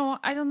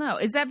 I don't know.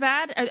 Is that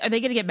bad? Are they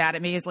going to get mad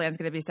at me? Is Lance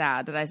going to be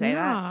sad? Did I say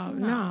that?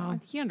 No.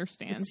 He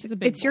understands.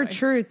 It's your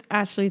truth,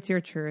 Ashley. It's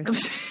your truth.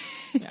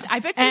 I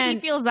bet you he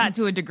feels that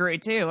to a degree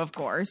too, of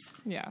course.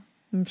 Yeah.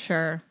 I'm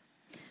sure.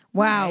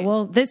 Wow. Right.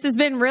 Well, this has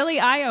been really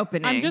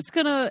eye-opening. I'm just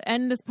going to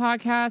end this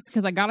podcast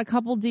because I got a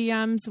couple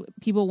DMs,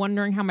 people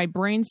wondering how my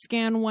brain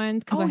scan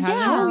went because I had an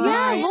MRI. Oh,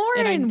 yeah,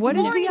 Lauren. What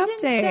is the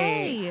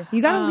update?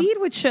 You got to lead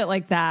with shit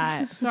like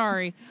that.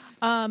 Sorry.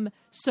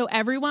 So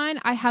everyone,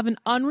 I have an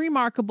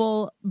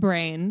unremarkable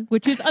brain,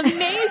 which is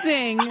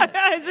amazing.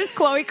 Is this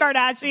Khloe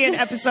Kardashian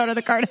episode of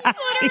the Kardashians?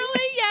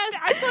 Literally, yes.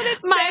 That's what it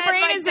said. My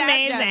brain is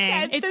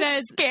amazing. It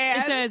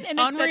says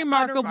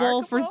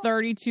unremarkable for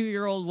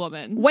 32-year-old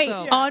woman. Wait,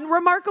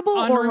 unremarkable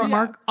or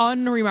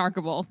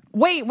unremarkable?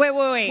 Wait.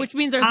 Which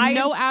means there's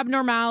no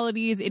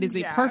abnormalities. It is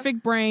a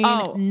perfect brain.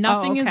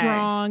 Nothing is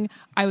wrong.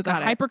 I was a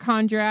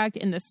hypochondriac,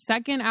 and the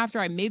second after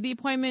I made the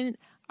appointment,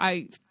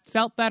 I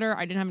felt better.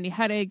 I didn't have any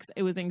headaches.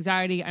 It was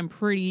anxiety. I'm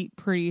pretty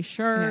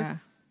sure. Yeah.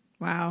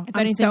 Wow. If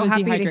anything, I'm so it was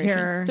happy dehydration. to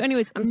hear. So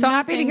anyways, I'm so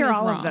happy to hear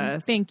all wrong. of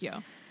this. Thank you.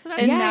 So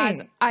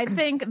that's I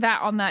think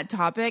that on that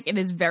topic, it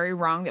is very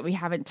wrong that we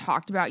haven't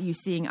talked about you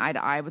seeing eye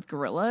to eye with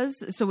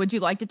gorillas. So would you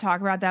like to talk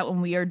about that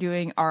when we are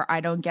doing our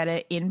I Don't Get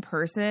It in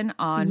person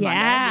on Monday?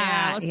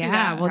 Yeah, let's do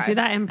that. We'll do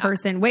that in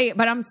person. Wait,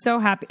 but I'm so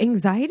happy.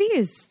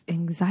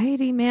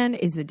 Anxiety, man,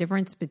 is the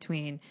difference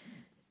between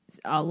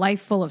a life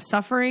full of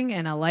suffering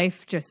and a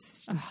life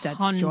just that's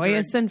 100%.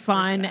 Joyous and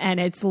fun, and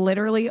it's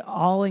literally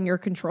all in your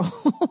control.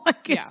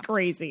 It's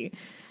crazy.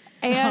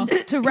 And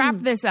to wrap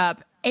this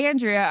up,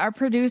 Andrea, our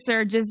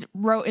producer, just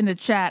wrote in the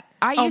chat,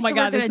 I used to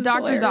work at a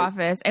doctor's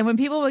office, and when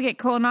people would get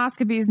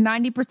colonoscopies,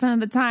 90% of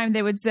the time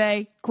they would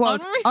say,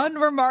 quote,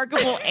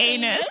 unremarkable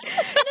anus.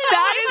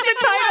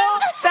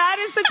 That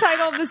is the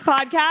title of this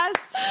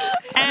podcast.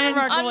 And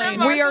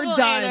we are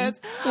done.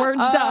 Anus. We're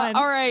done.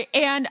 All right.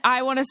 And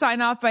I want to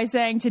sign off by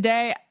saying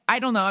today, I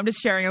don't know, I'm just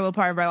sharing a little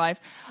part of my life.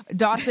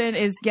 Dawson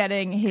is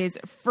getting his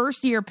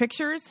first year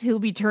pictures. He'll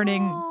be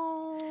turning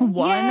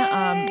one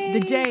the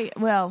day,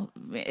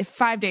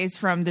 5 days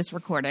from this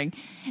recording.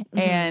 Mm-hmm.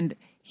 And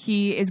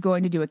he is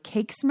going to do a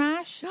cake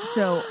smash.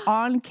 So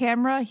on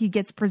camera, he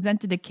gets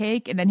presented a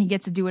cake and then he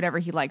gets to do whatever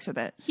he likes with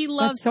it. He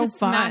loves to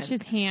smash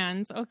his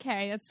hands.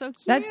 Okay, that's so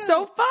cute. That's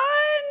so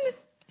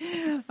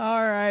fun.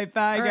 All right,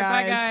 bye, guys.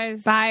 Bye,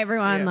 guys. Bye,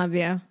 everyone. Love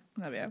you.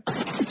 Love you.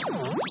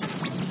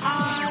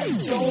 I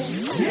Don't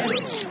Get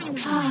It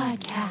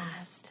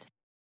Podcast.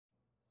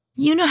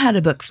 You know how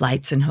to book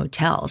flights and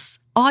hotels.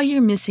 All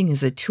you're missing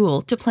is a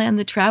tool to plan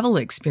the travel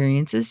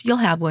experiences you'll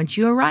have once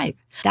you arrive.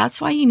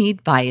 That's why you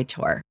need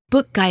Viator.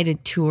 Book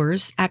guided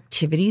tours,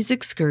 activities,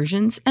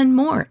 excursions, and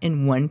more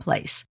in one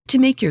place to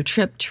make your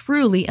trip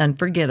truly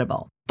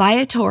unforgettable.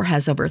 Viator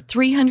has over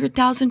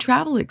 300,000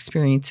 travel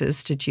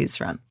experiences to choose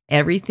from.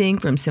 Everything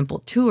from simple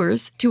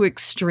tours to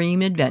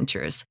extreme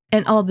adventures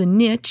and all the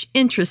niche,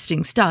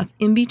 interesting stuff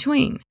in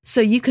between.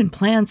 So you can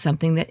plan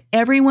something that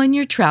everyone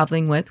you're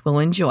traveling with will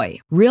enjoy.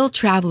 Real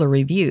traveler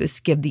reviews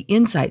give the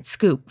inside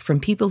scoop from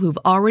people who've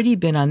already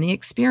been on the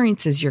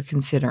experiences you're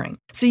considering.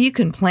 So you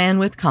can plan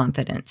with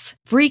confidence.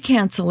 Free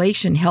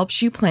cancellation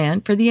helps you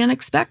plan for the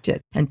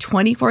unexpected. And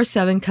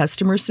 24/7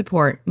 customer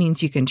support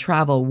means you can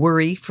travel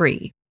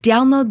worry-free.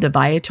 Download the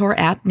Viator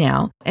app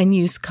now and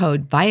use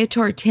code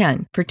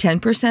Viator10 for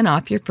 10%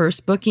 off your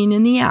first booking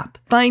in the app.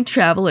 Find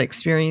travel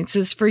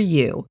experiences for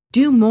you.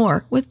 Do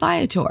more with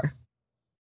Viator.